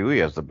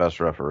WWE has the best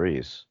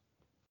referees.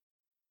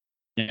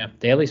 Yeah,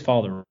 they at least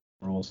follow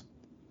the rules.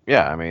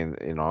 Yeah, I mean,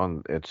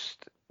 it's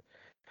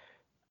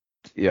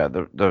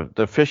the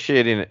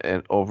officiating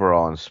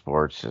overall in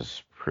sports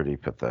is pretty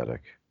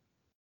pathetic,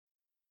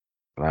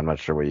 and I'm not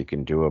sure what you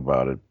can do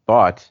about it.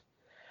 But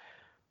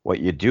what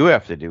you do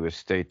have to do is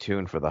stay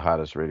tuned for the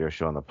hottest radio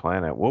show on the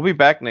planet. We'll be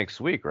back next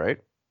week, right?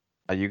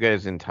 Are you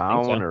guys in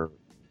town so. or?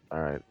 All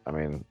right. I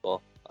mean,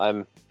 well,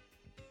 I'm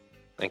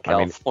in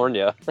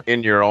California.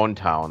 In your own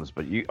towns,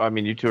 but you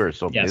two are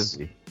so Yes.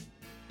 busy.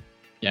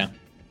 Yeah.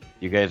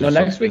 You guys. No, are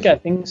next so week busy. I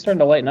think it's starting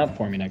to lighten up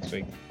for me next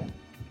week.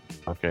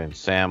 Okay, and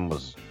Sam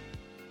was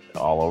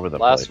all over the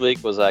Last place.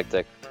 week was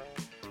hectic.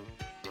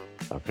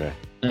 Okay.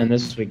 And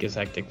this week is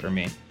hectic for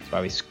me. That's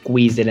why we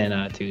squeezed it in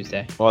on a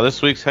Tuesday. Well,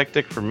 this week's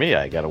hectic for me.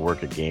 I got to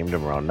work a game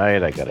tomorrow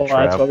night. I got to Well,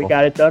 travel. that's why we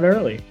got it done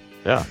early.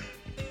 Yeah.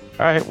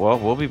 All right. Well,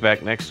 we'll be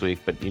back next week,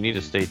 but you need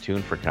to stay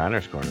tuned for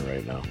Connor's Corner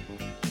right now.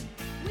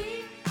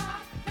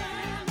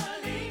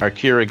 Our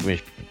Keurig